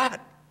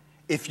 But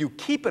if you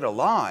keep it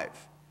alive,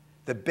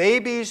 the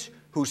babies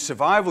whose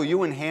survival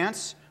you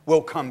enhance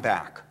will come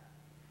back.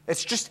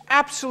 It's just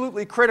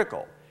absolutely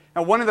critical.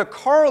 Now, one of the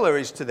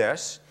corollaries to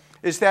this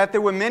is that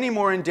there were many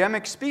more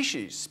endemic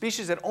species,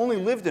 species that only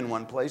lived in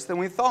one place than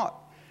we thought.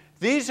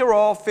 These are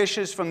all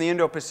fishes from the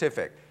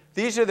Indo-Pacific.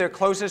 These are their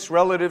closest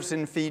relatives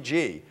in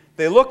Fiji.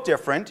 They look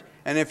different,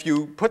 and if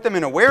you put them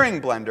in a wearing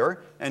blender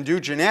and do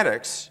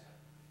genetics,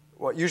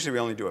 well, usually we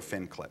only do a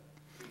fin clip,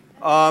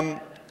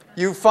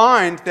 you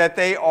find that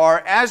they are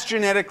as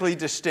genetically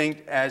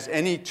distinct as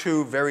any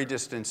two very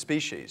distant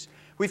species.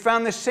 We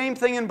found the same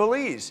thing in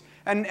Belize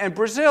and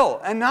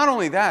Brazil. And not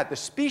only that, the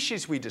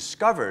species we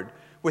discovered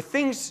were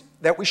things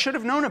that we should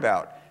have known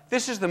about.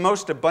 This is the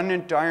most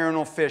abundant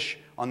diurnal fish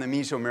on the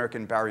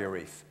Mesoamerican Barrier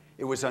Reef.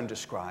 It was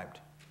undescribed.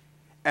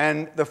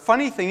 And the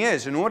funny thing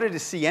is, in order to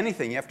see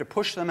anything, you have to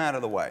push them out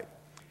of the way.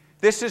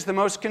 This is the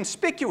most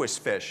conspicuous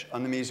fish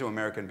on the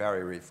Mesoamerican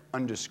Barrier Reef,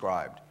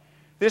 undescribed.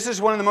 This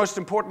is one of the most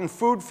important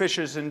food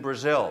fishes in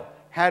Brazil,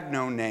 had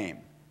no name.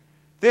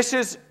 This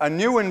is a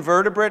new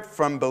invertebrate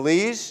from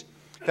Belize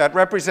that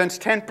represents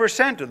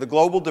 10% of the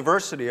global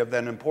diversity of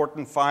that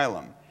important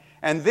phylum.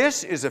 And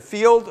this is a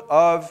field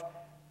of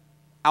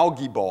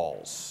algae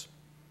balls.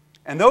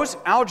 And those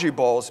algae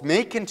balls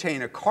may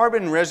contain a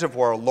carbon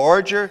reservoir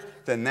larger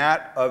than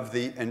that of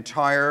the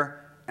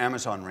entire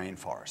Amazon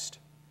rainforest.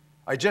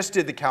 I just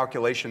did the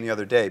calculation the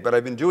other day, but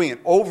I've been doing it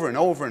over and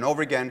over and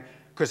over again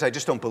because I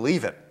just don't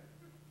believe it.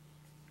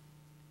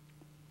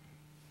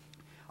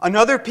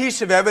 Another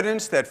piece of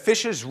evidence that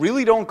fishes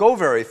really don't go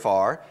very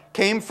far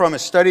came from a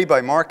study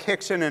by Mark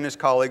Hickson and his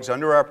colleagues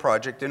under our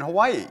project in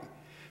Hawaii.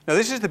 Now,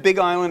 this is the Big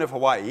Island of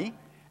Hawaii,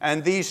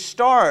 and these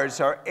stars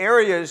are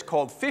areas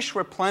called fish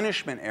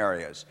replenishment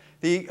areas.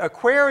 The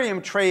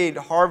aquarium trade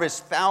harvests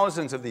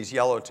thousands of these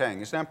yellow tang.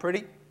 Isn't that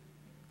pretty?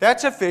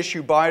 That's a fish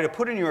you buy to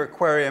put in your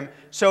aquarium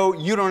so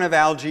you don't have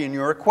algae in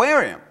your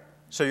aquarium,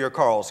 so your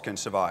corals can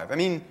survive. I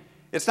mean,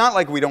 it's not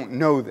like we don't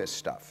know this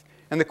stuff.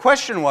 And the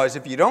question was,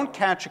 if you don't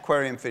catch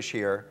aquarium fish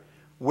here,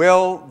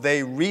 will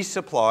they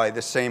resupply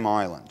the same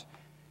island?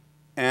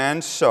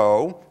 And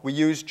so we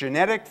used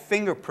genetic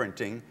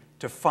fingerprinting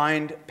to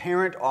find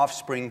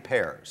parent-offspring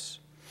pairs.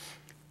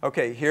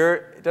 Okay,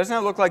 here, doesn't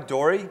that look like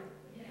Dory?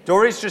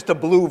 Dory's just a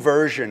blue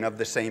version of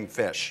the same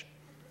fish.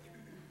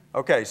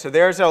 Okay, so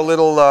there's our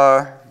little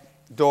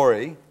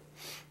Dory.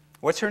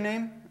 What's her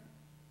name?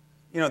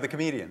 You know, the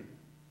comedian.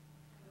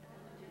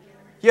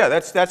 Yeah,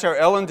 that's our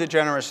Ellen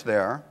DeGeneres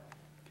there.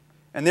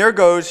 And there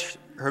goes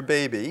her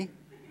baby,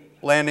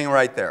 landing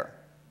right there.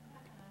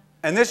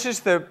 And this is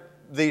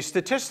the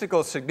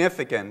statistical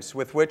significance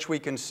with which we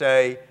can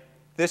say,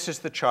 this is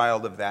the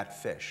child of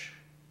that fish.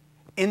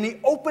 In the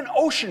open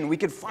ocean, we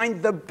could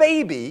find the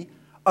baby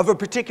of a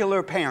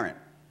particular parent.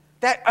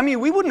 I mean,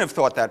 we wouldn't have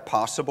thought that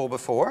possible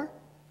before.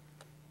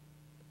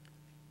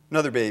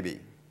 Another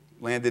baby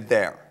landed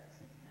there.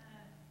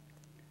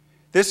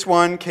 This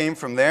one came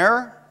from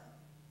there.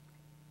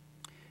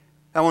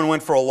 That one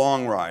went for a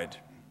long ride,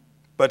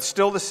 but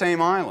still the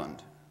same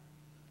island.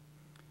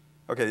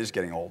 Okay, this is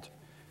getting old.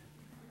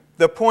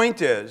 The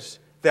point is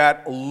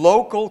that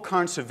local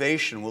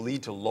conservation will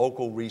lead to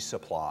local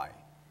resupply.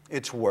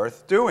 It's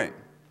worth doing.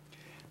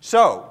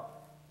 So,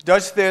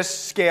 does this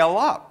scale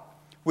up?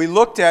 We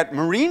looked at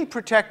marine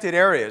protected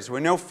areas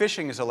where no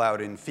fishing is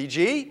allowed in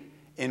Fiji,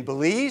 in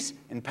Belize,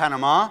 in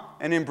Panama,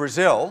 and in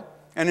Brazil,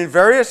 and in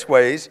various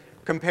ways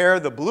compare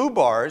the blue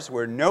bars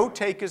where no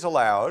take is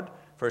allowed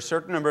for a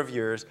certain number of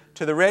years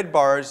to the red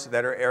bars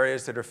that are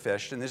areas that are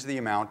fished, and this is the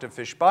amount of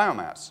fish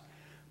biomass.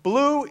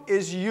 Blue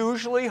is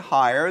usually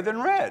higher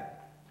than red.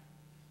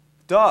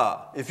 Duh.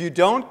 If you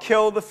don't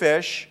kill the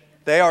fish,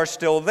 they are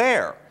still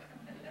there.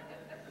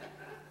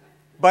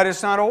 But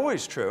it's not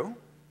always true.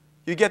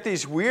 You get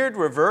these weird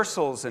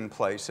reversals in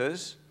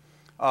places,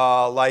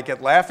 like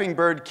at Laughing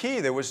Bird Key,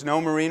 there was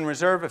no marine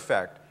reserve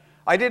effect.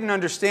 I didn't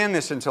understand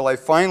this until I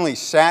finally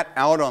sat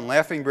out on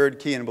Laughing Bird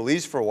Key in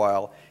Belize for a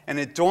while, and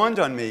it dawned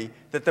on me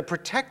that the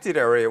protected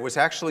area was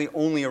actually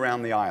only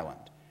around the island.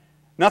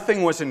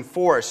 Nothing was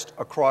enforced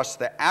across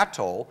the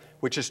atoll,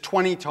 which is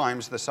 20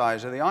 times the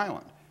size of the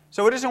island.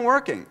 So it isn't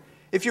working.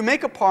 If you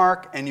make a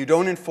park and you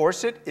don't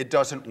enforce it, it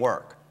doesn't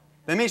work.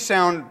 They may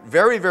sound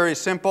very, very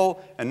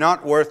simple and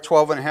not worth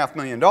 $12.5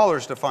 million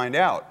to find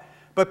out.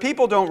 But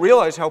people don't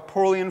realize how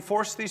poorly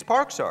enforced these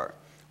parks are.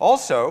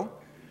 Also,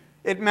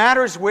 it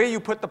matters where you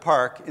put the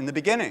park in the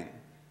beginning.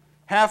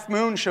 Half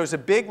Moon shows a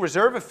big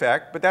reserve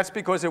effect, but that's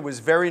because it was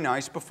very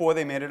nice before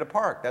they made it a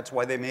park. That's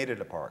why they made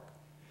it a park.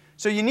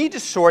 So you need to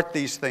sort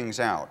these things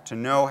out to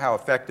know how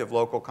effective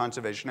local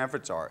conservation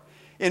efforts are.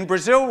 In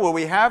Brazil, where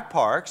we have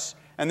parks,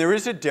 and there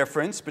is a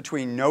difference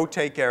between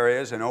no-take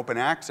areas and open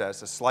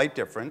access, a slight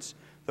difference.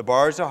 The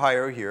bars are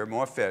higher here,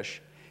 more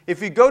fish.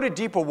 If you go to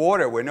deeper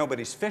water where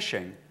nobody's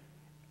fishing,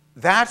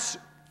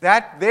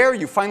 there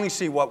you finally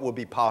see what will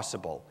be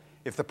possible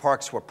if the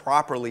parks were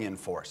properly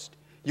enforced.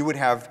 You would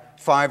have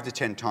 5 to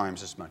 10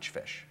 times as much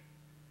fish.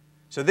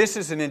 So this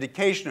is an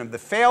indication of the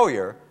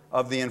failure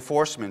of the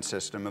enforcement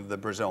system of the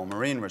Brazil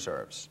marine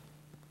reserves.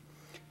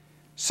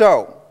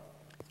 So,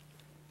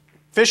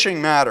 fishing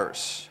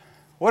matters.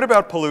 What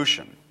about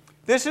pollution?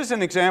 This is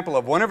an example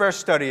of one of our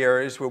study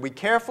areas where we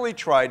carefully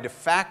tried to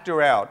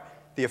factor out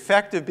the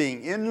effect of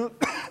being in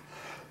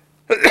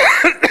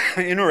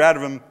or out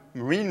of a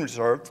marine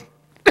reserve,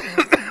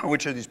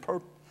 which are these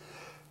purple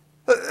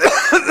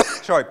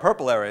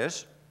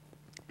areas,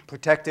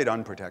 protected,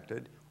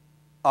 unprotected.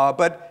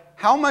 But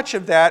how much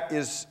of that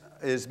is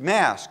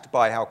masked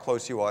by how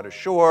close you are to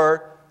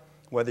shore,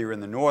 whether you're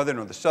in the northern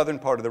or the southern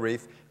part of the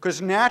reef,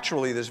 because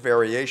naturally there's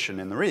variation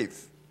in the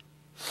reef.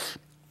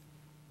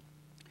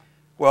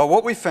 Well,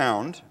 what we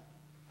found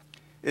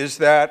is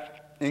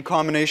that, in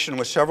combination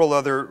with several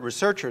other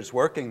researchers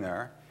working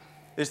there,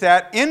 is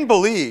that in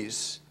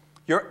Belize,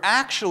 you're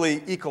actually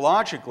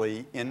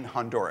ecologically in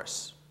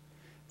Honduras.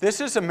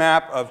 This is a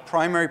map of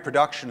primary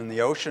production in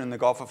the ocean in the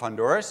Gulf of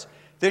Honduras.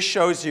 This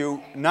shows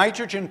you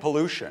nitrogen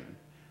pollution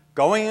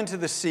going into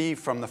the sea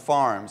from the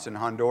farms in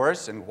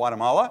Honduras and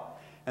Guatemala,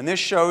 and this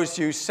shows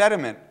you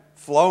sediment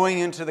flowing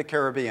into the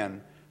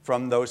Caribbean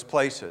from those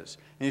places.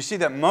 And you see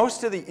that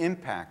most of the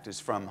impact is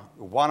from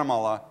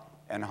Guatemala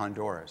and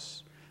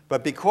Honduras.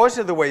 But because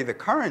of the way the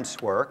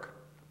currents work,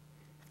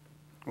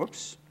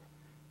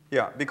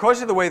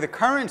 because of the way the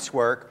currents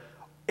work,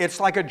 it's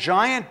like a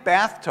giant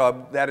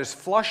bathtub that is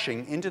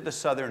flushing into the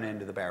southern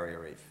end of the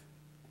barrier reef.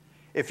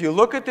 If you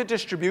look at the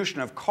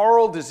distribution of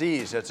coral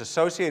disease that's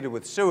associated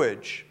with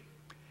sewage,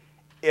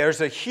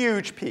 there's a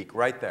huge peak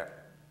right there.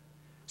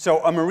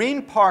 So a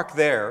marine park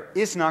there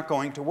is not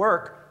going to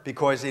work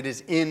because it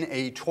is in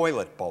a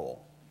toilet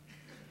bowl.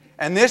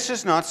 And this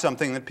is not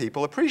something that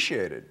people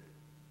appreciated.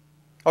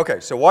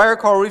 Okay, so why are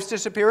coral reefs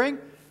disappearing?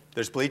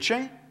 There's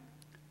bleaching,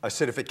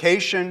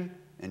 acidification,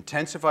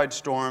 intensified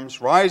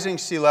storms, rising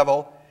sea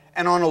level,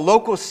 and on a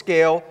local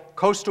scale,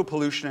 coastal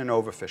pollution and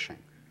overfishing.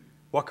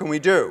 What can we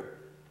do?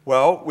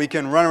 Well, we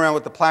can run around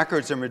with the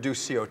placards and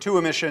reduce CO2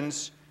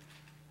 emissions,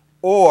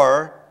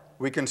 or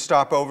we can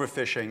stop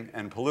overfishing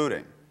and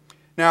polluting.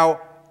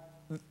 Now,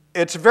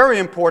 it's very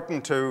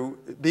important to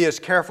be as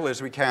careful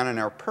as we can in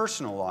our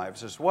personal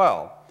lives as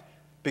well,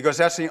 because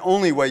that's the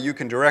only way you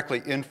can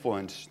directly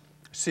influence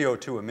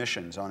CO2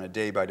 emissions on a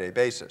day-by-day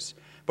basis.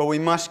 But we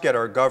must get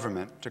our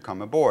government to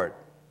come aboard.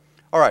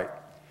 All right,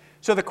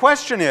 so the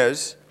question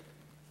is,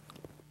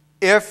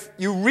 if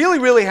you really,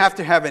 really have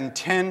to have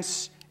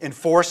intense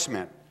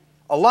enforcement,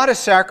 a lot of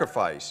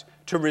sacrifice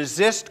to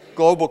resist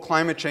global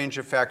climate change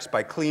effects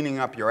by cleaning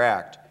up your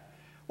act,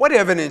 what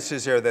evidence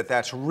is there that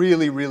that's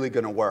really, really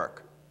going to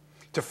work?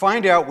 To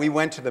find out, we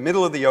went to the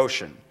middle of the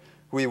ocean.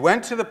 We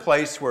went to the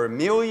place where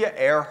Amelia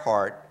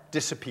Earhart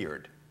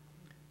disappeared,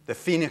 the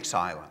Phoenix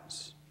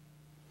Islands.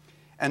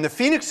 And the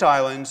Phoenix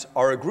Islands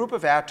are a group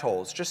of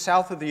atolls just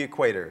south of the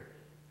equator,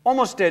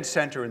 almost dead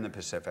center in the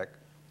Pacific,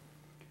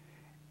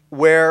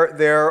 where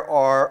there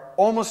are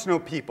almost no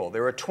people.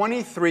 There are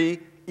 23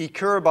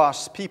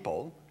 Kiribati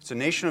people, it's a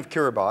nation of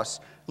Kiribati,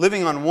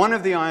 living on one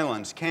of the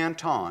islands,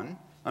 Canton,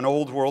 an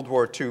old World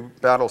War II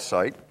battle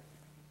site.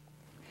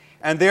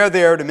 And they're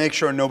there to make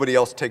sure nobody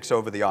else takes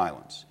over the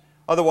islands.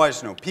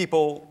 Otherwise, no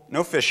people,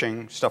 no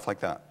fishing, stuff like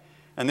that.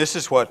 And this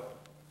is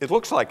what it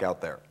looks like out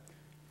there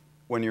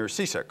when you're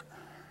seasick.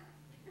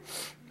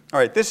 All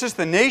right, this is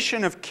the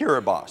nation of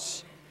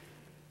Kiribati.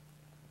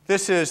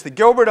 This is the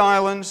Gilbert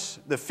Islands,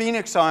 the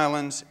Phoenix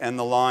Islands, and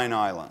the Line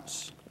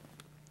Islands.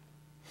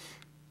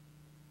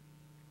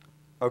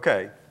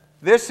 Okay,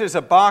 this is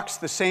a box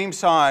the same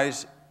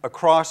size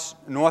across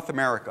North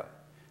America.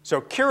 So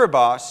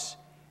Kiribati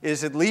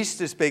is at least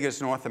as big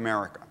as North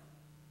America.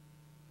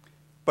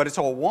 But it's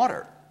all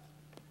water.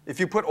 If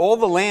you put all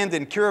the land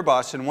in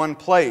Kiribati in one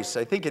place,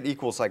 I think it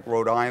equals like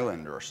Rhode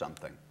Island or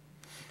something.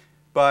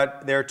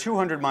 But their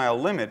 200-mile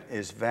limit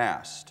is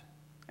vast.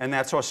 And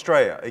that's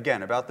Australia,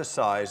 again, about the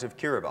size of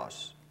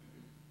Kiribati.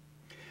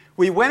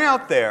 We went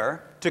out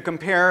there to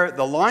compare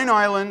the Line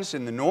Islands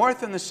in the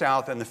north and the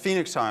south and the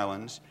Phoenix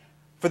Islands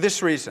for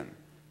this reason.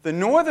 The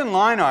northern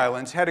Line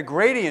Islands had a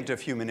gradient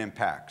of human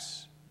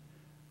impacts,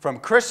 from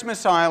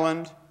Christmas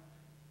Island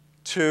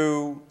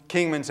to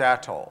Kingman's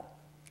Atoll.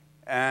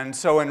 And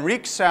so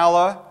Enrique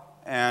Sala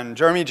and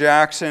Jeremy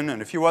Jackson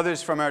and a few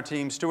others from our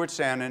team, Stuart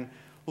Sandin,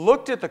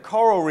 looked at the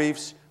coral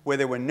reefs where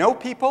there were no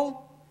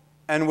people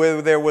and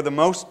where there were the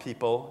most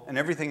people and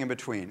everything in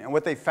between. And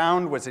what they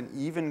found was an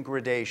even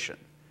gradation.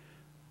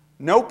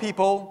 No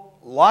people,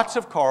 lots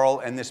of coral,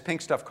 and this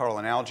pink stuff coral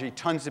and algae,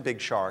 tons of big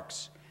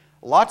sharks.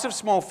 Lots of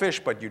small fish,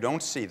 but you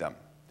don't see them.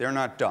 They're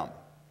not dumb.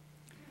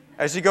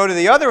 As you go to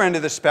the other end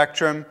of the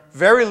spectrum,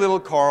 very little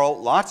coral,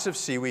 lots of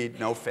seaweed,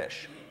 no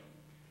fish.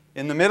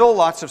 In the middle,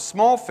 lots of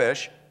small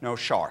fish, no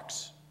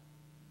sharks.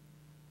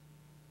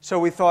 So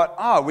we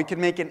thought, we could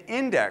make an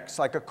index,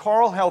 like a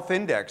coral health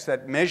index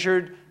that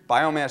measured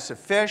biomass of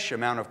fish,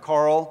 amount of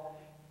coral,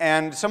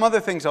 and some other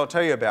things I'll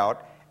tell you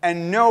about,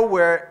 and know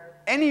where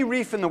any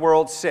reef in the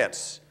world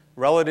sits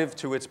relative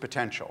to its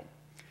potential.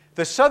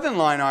 The southern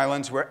Line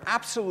Islands were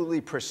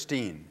absolutely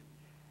pristine,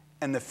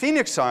 and the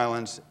Phoenix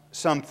Islands,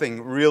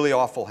 something really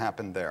awful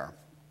happened there.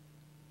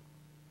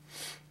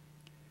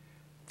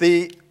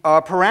 The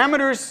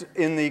parameters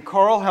in the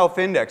Coral Health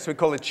Index, we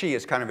call it CHI,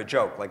 is kind of a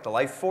joke, like the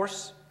life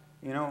force,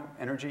 you know,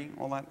 energy,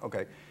 all that,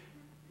 okay.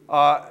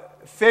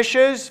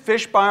 Fishes,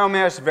 fish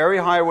biomass, very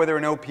high where there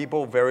are no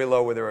people, very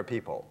low where there are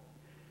people.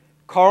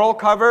 Coral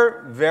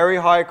cover, very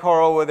high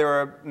coral where there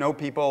are no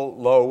people,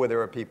 low where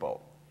there are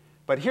people.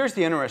 But here's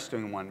the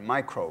interesting one,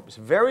 microbes,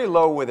 very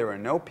low where there are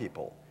no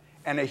people,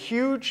 and a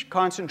huge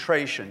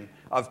concentration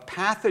of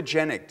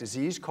pathogenic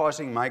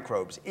disease-causing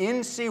microbes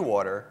in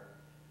seawater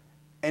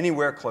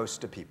anywhere close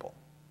to people.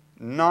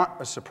 Not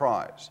a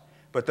surprise.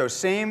 But those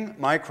same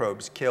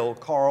microbes kill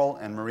coral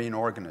and marine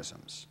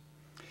organisms.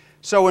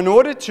 So in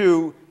order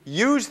to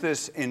use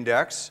this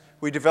index,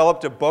 we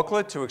developed a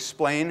booklet to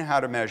explain how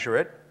to measure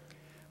it.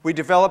 We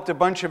developed a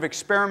bunch of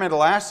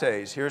experimental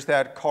assays. Here's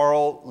that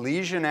coral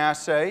lesion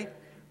assay.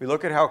 We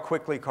look at how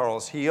quickly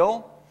corals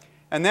heal.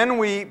 And then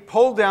we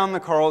pulled down the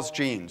coral's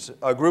genes.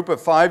 A group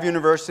of 5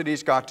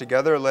 universities got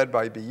together, led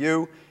by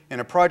BU, in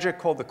a project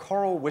called the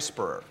Coral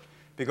Whisperer,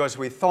 because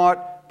we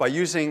thought by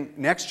using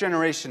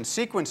next-generation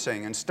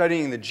sequencing and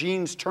studying the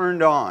genes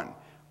turned on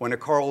when a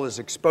coral is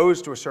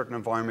exposed to a certain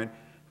environment,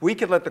 we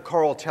could let the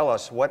coral tell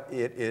us what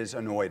it is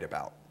annoyed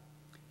about.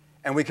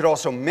 And we could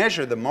also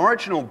measure the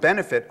marginal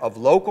benefit of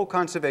local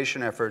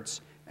conservation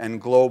efforts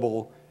and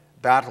global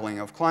battling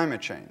of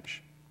climate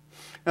change.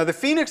 Now, the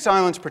Phoenix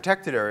Islands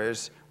protected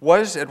areas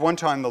was at one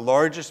time the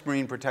largest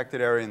marine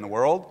protected area in the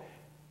world,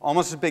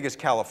 almost as big as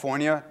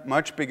California,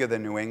 much bigger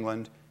than New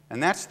England,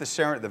 and that's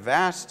the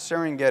vast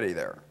Serengeti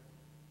there.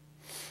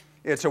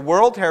 It's a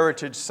World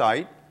Heritage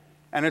Site,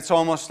 and it's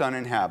almost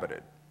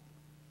uninhabited.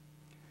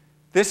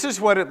 This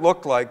is what it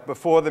looked like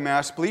before the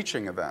mass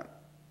bleaching event.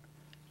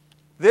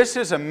 This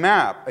is a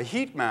map, a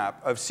heat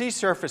map of sea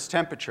surface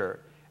temperature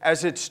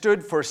as it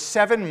stood for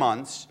 7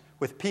 months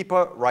with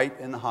Pipa right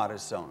in the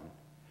hottest zone.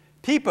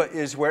 Pipa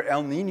is where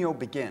El Niño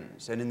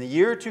begins, and in the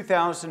year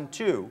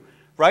 2002,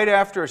 right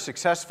after a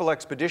successful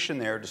expedition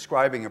there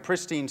describing a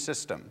pristine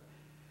system,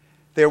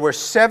 there were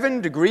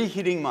 7-degree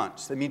heating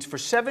months. That means for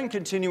 7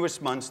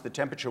 continuous months, the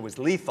temperature was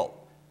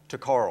lethal to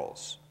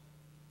corals.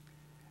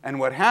 And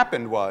what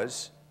happened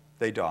was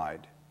they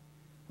died.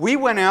 We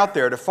went out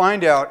there to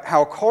find out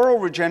how coral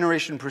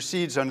regeneration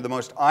proceeds under the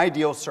most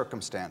ideal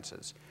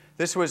circumstances.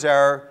 This was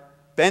our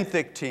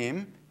benthic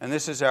team, and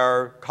this is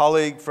our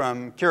colleague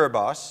from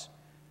Kiribati,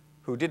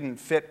 who didn't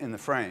fit in the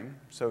frame,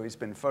 so he's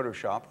been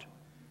photoshopped.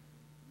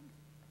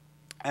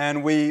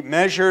 And we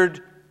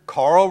measured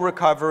coral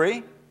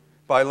recovery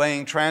by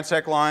laying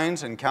transect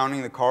lines and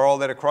counting the coral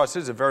that it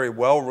crosses, a very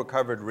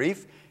well-recovered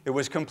reef. It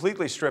was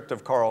completely stripped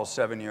of coral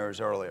 7 years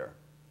earlier.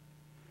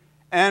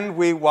 And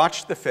we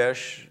watched the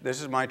fish.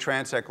 This is my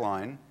transect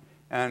line,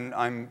 and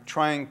I'm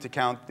trying to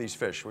count these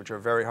fish, which are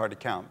very hard to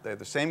count. They're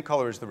the same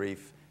color as the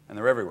reef, and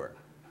they're everywhere.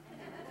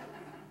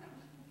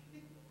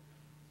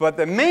 But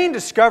the main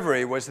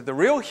discovery was that the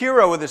real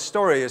hero of this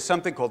story is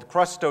something called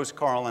crustose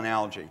coral and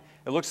algae.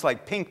 It looks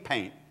like pink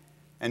paint.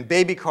 and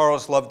baby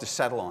corals love to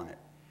settle on it.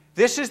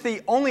 This is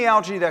the only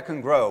algae that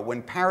can grow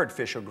when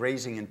parrotfish are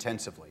grazing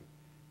intensively,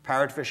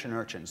 parrotfish and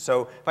urchins.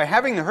 So by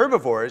having the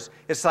herbivores,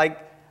 it's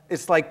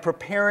like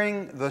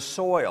preparing the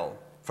soil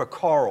for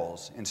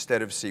corals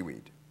instead of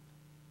seaweed.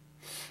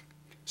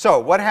 So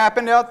what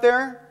happened out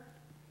there?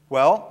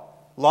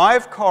 Well,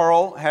 live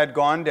coral had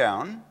gone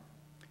down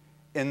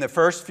in the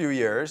first few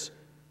years.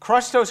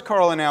 Crustose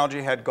coral and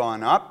algae had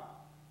gone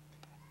up.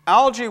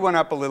 Algae went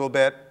up a little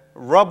bit.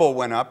 Rubble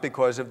went up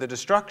because of the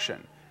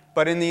destruction.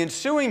 But in the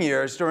ensuing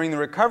years, during the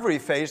recovery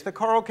phase, the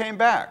coral came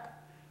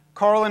back.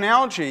 Coral and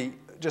algae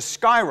just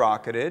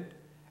skyrocketed.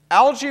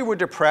 Algae were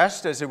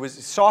depressed, as it was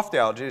soft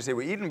algae, as they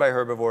were eaten by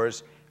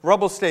herbivores.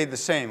 Rubble stayed the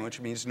same, which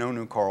means no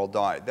new coral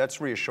died.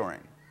 That's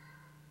reassuring.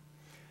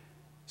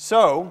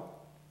 So,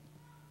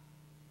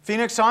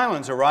 Phoenix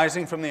Islands are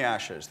rising from the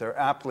ashes. They're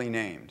aptly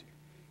named.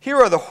 Here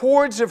are the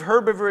hordes of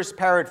herbivorous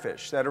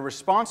parrotfish that are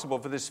responsible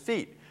for this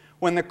feat.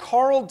 When the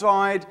coral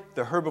died,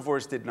 the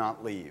herbivores did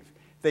not leave.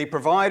 They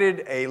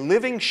provided a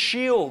living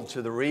shield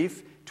to the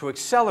reef to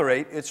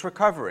accelerate its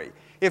recovery.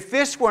 If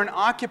this were an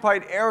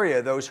occupied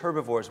area, those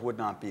herbivores would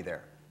not be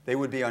there. They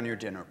would be on your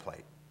dinner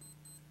plate.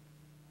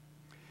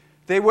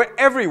 They were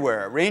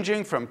everywhere,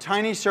 ranging from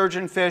tiny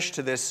surgeonfish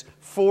to this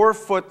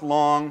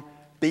 4-foot-long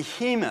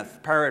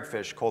behemoth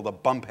parrotfish called a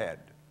bumphead.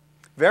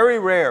 Very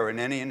rare in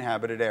any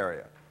inhabited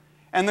area.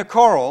 And the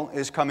coral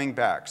is coming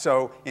back.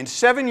 So in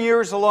 7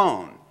 years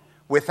alone,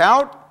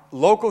 without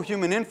local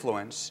human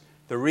influence,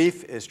 the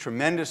reef is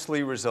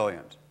tremendously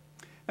resilient.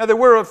 Now, there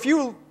were a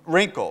few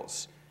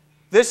wrinkles.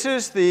 These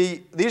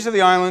are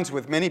the islands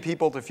with many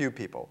people to few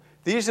people.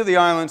 These are the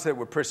islands that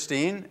were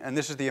pristine, and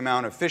this is the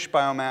amount of fish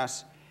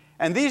biomass.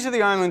 And these are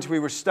the islands we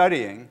were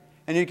studying,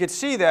 and you could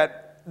see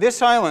that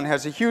this island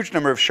has a huge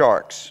number of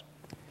sharks.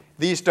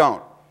 These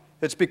don't.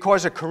 It's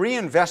because a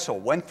Korean vessel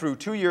went through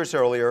 2 years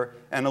earlier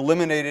and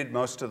eliminated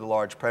most of the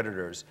large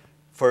predators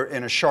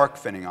in a shark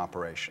finning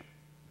operation.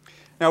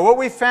 Now, what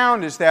we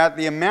found is that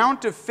the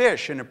amount of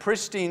fish in a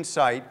pristine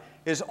site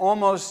is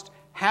almost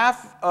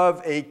half of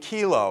a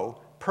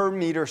kilo per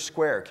meter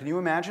square. Can you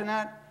imagine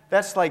that?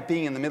 That's like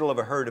being in the middle of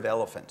a herd of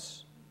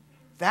elephants.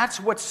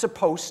 That's what's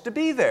supposed to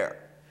be there.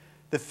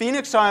 The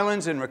Phoenix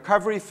Islands in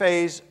recovery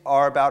phase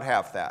are about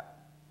half that.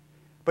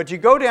 But you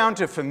go down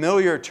to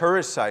familiar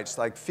tourist sites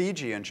like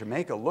Fiji and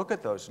Jamaica, look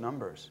at those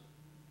numbers.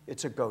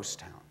 It's a ghost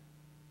town.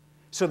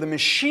 So the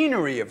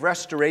machinery of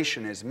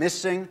restoration is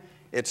missing.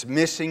 It's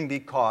missing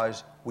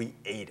because we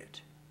ate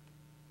it.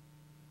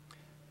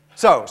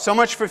 So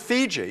much for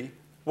Fiji.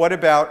 What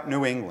about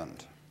New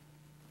England?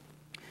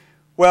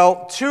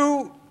 Well,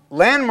 2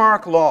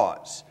 landmark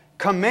laws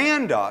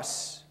command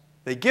us,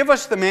 they give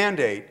us the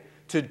mandate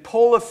to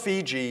pull a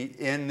Fiji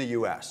in the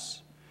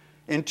US.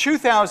 In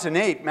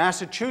 2008,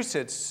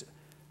 Massachusetts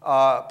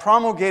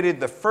promulgated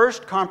the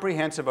first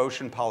Comprehensive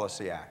Ocean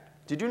Policy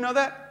Act. Did you know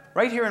that?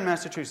 Right here in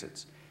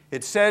Massachusetts.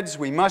 It says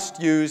we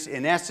must use,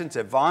 in essence,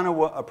 a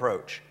Vanuatu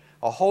approach,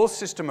 a whole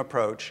system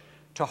approach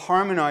to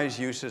harmonize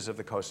uses of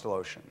the coastal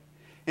ocean.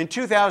 In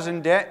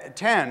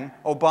 2010,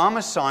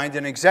 Obama signed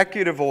an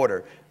executive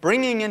order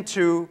bringing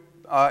into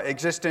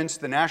existence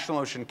the National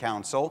Ocean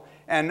Council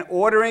and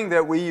ordering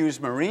that we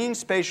use marine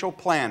spatial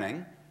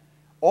planning,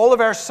 all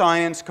of our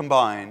science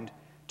combined,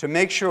 to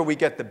make sure we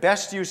get the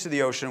best use of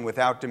the ocean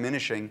without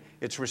diminishing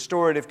its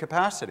restorative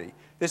capacity.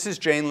 This is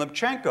Jane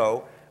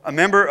Lubchenco, a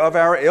member of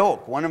our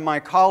ilk, one of my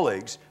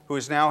colleagues, who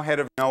is now head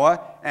of NOAA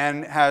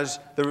and has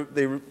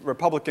the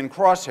Republican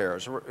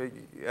crosshairs,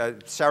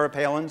 Sarah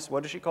Palin's,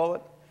 what does she call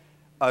it?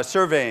 A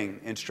surveying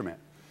instrument,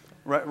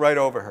 right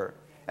over her.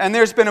 And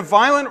there's been a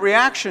violent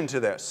reaction to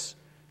this.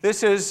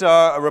 This is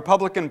a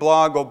Republican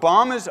blog,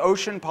 Obama's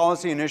Ocean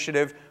Policy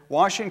Initiative,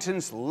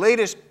 Washington's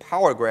latest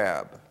power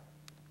grab.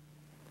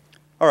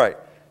 All right,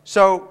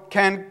 so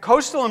can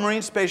coastal and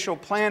marine spatial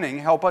planning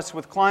help us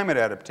with climate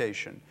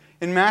adaptation?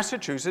 In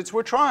Massachusetts,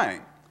 we're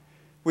trying.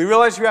 We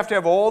realize we have to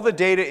have all the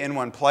data in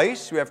one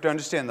place. We have to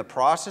understand the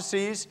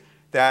processes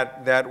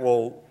that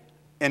will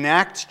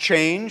enact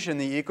change in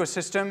the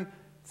ecosystem,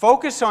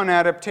 focus on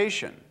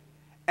adaptation,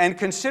 and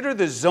consider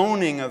the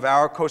zoning of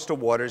our coastal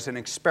waters an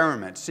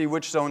experiment. See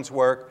which zones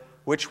work,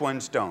 which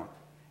ones don't.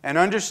 And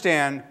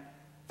understand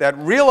that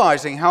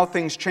realizing how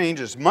things change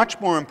is much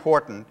more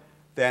important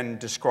than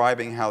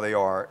describing how they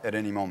are at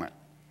any moment.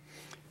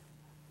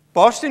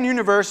 Boston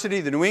University,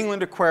 the New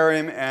England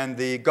Aquarium, and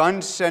the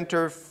Gund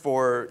Center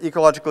for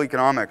Ecological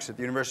Economics at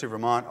the University of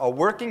Vermont are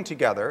working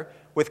together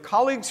with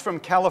colleagues from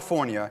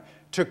California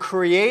to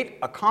create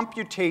a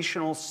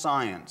computational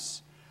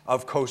science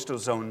of coastal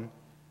zone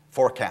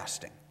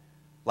forecasting,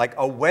 like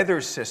a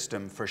weather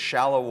system for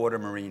shallow water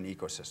marine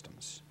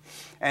ecosystems.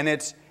 And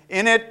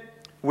in it,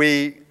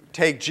 we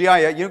take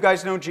GIS. You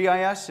guys know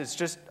GIS? It's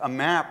just a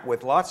map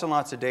with lots and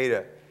lots of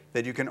data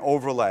that you can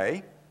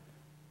overlay.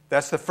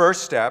 That's the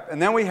first step.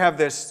 And then we have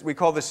this, we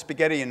call this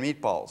spaghetti and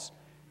meatballs.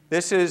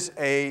 This is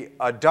a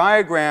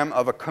diagram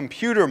of a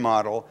computer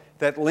model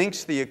that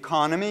links the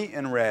economy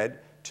in red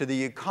to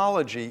the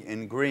ecology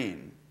in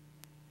green.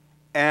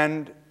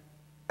 And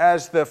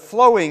as the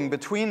flowing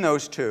between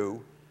those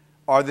two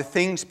are the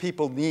things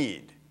people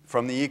need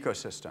from the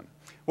ecosystem.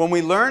 When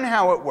we learn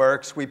how it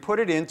works, we put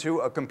it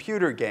into a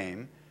computer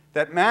game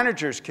that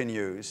managers can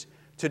use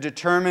to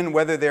determine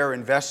whether they're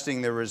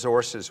investing their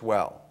resources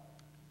well.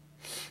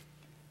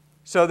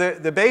 So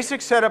the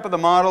basic setup of the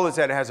model is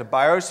that it has a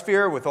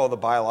biosphere with all the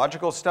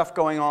biological stuff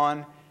going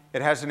on.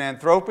 It has an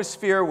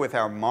anthroposphere with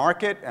our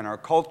market and our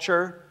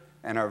culture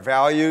and our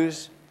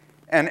values.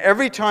 And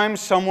every time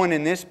someone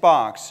in this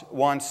box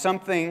wants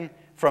something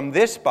from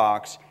this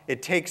box,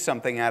 it takes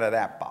something out of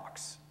that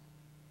box.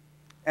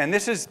 And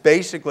this is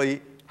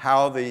basically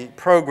how the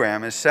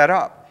program is set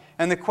up.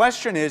 And the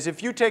question is,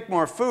 if you take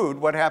more food,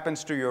 what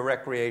happens to your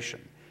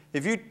recreation?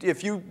 If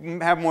you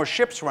have more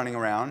ships running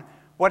around,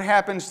 what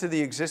happens to the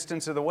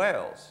existence of the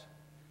whales?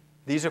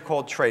 These are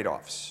called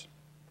trade-offs.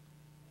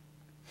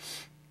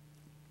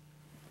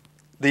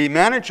 The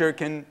manager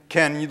can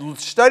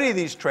study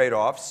these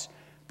trade-offs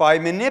by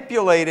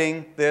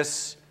manipulating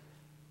this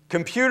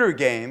computer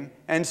game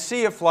and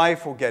see if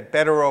life will get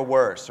better or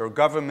worse, or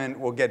government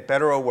will get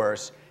better or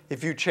worse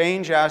if you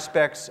change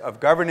aspects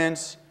of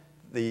governance,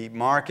 the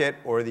market,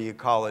 or the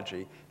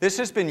ecology. This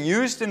has been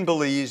used in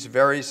Belize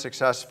very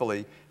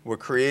successfully. We're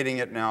creating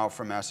it now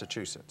for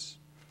Massachusetts.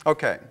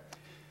 Okay,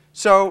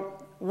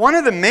 so one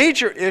of the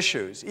major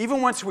issues,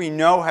 even once we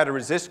know how to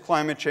resist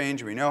climate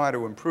change, we know how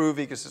to improve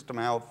ecosystem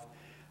health,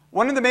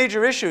 one of the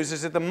major issues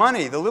is that the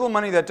money, the little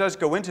money that does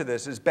go into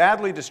this, is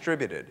badly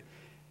distributed.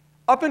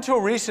 Up until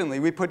recently,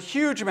 we put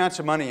huge amounts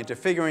of money into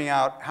figuring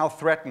out how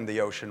threatened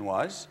the ocean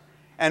was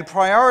and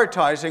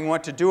prioritizing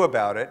what to do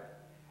about it,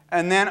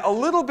 and then a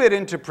little bit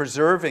into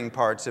preserving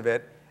parts of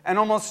it, and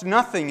almost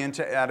nothing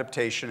into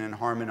adaptation and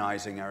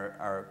harmonizing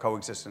our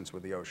coexistence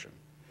with the ocean.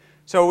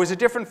 So it was a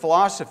different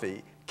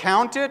philosophy.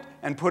 Count it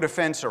and put a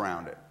fence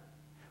around it.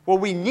 What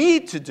we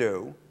need to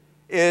do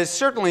is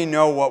certainly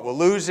know what we're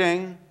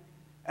losing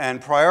and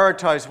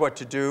prioritize what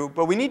to do,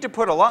 but we need to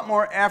put a lot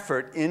more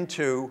effort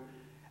into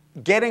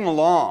getting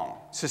along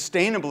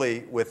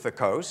sustainably with the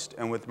coast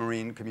and with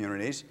marine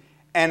communities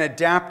and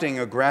adapting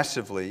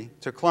aggressively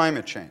to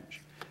climate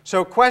change.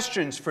 So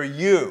questions for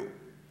you,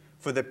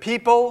 for the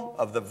people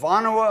of the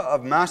Vanua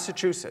of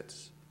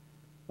Massachusetts.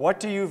 What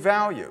do you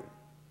value?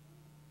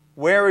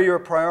 Where are your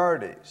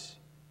priorities?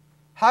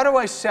 How do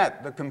I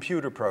set the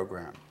computer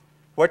program?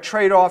 What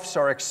trade-offs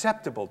are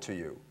acceptable to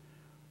you?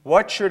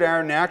 What should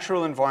our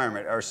natural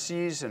environment, our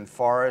seas and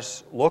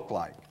forests, look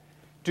like?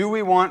 Do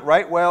we want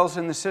right whales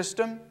in the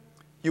system?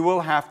 You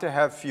will have to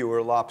have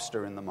fewer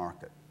lobster in the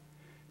market.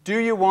 Do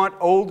you want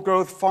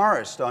old-growth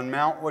forest on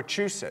Mount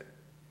Wachusett?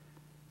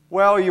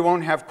 Well, you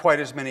won't have quite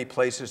as many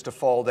places to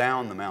fall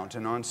down the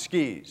mountain on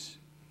skis.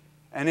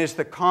 And is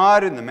the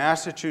cod in the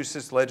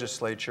Massachusetts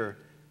legislature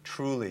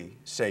truly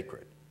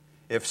sacred?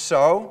 If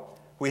so,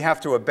 we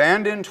have to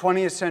abandon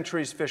 20th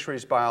century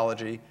fisheries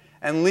biology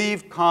and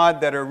leave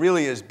cod that are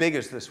really as big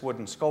as this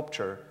wooden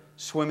sculpture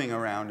swimming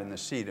around in the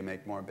sea to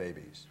make more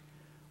babies.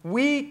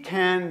 We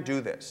can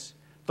do this.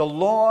 The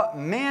law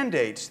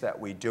mandates that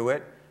we do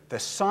it. The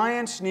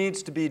science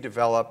needs to be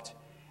developed,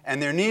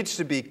 and there needs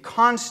to be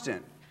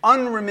constant,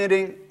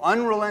 unremitting,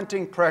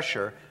 unrelenting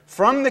pressure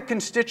from the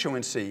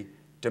constituency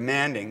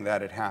demanding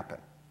that it happen.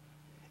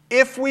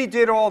 If we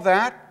did all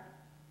that,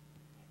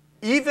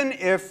 even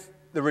if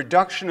the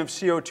reduction of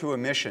CO2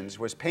 emissions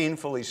was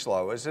painfully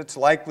slow, as it's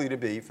likely to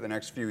be for the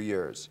next few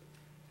years,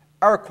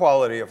 our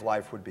quality of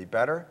life would be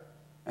better,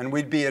 and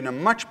we'd be in a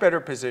much better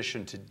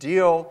position to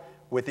deal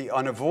with the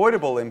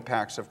unavoidable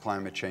impacts of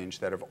climate change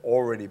that have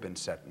already been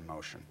set in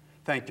motion.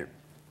 Thank you.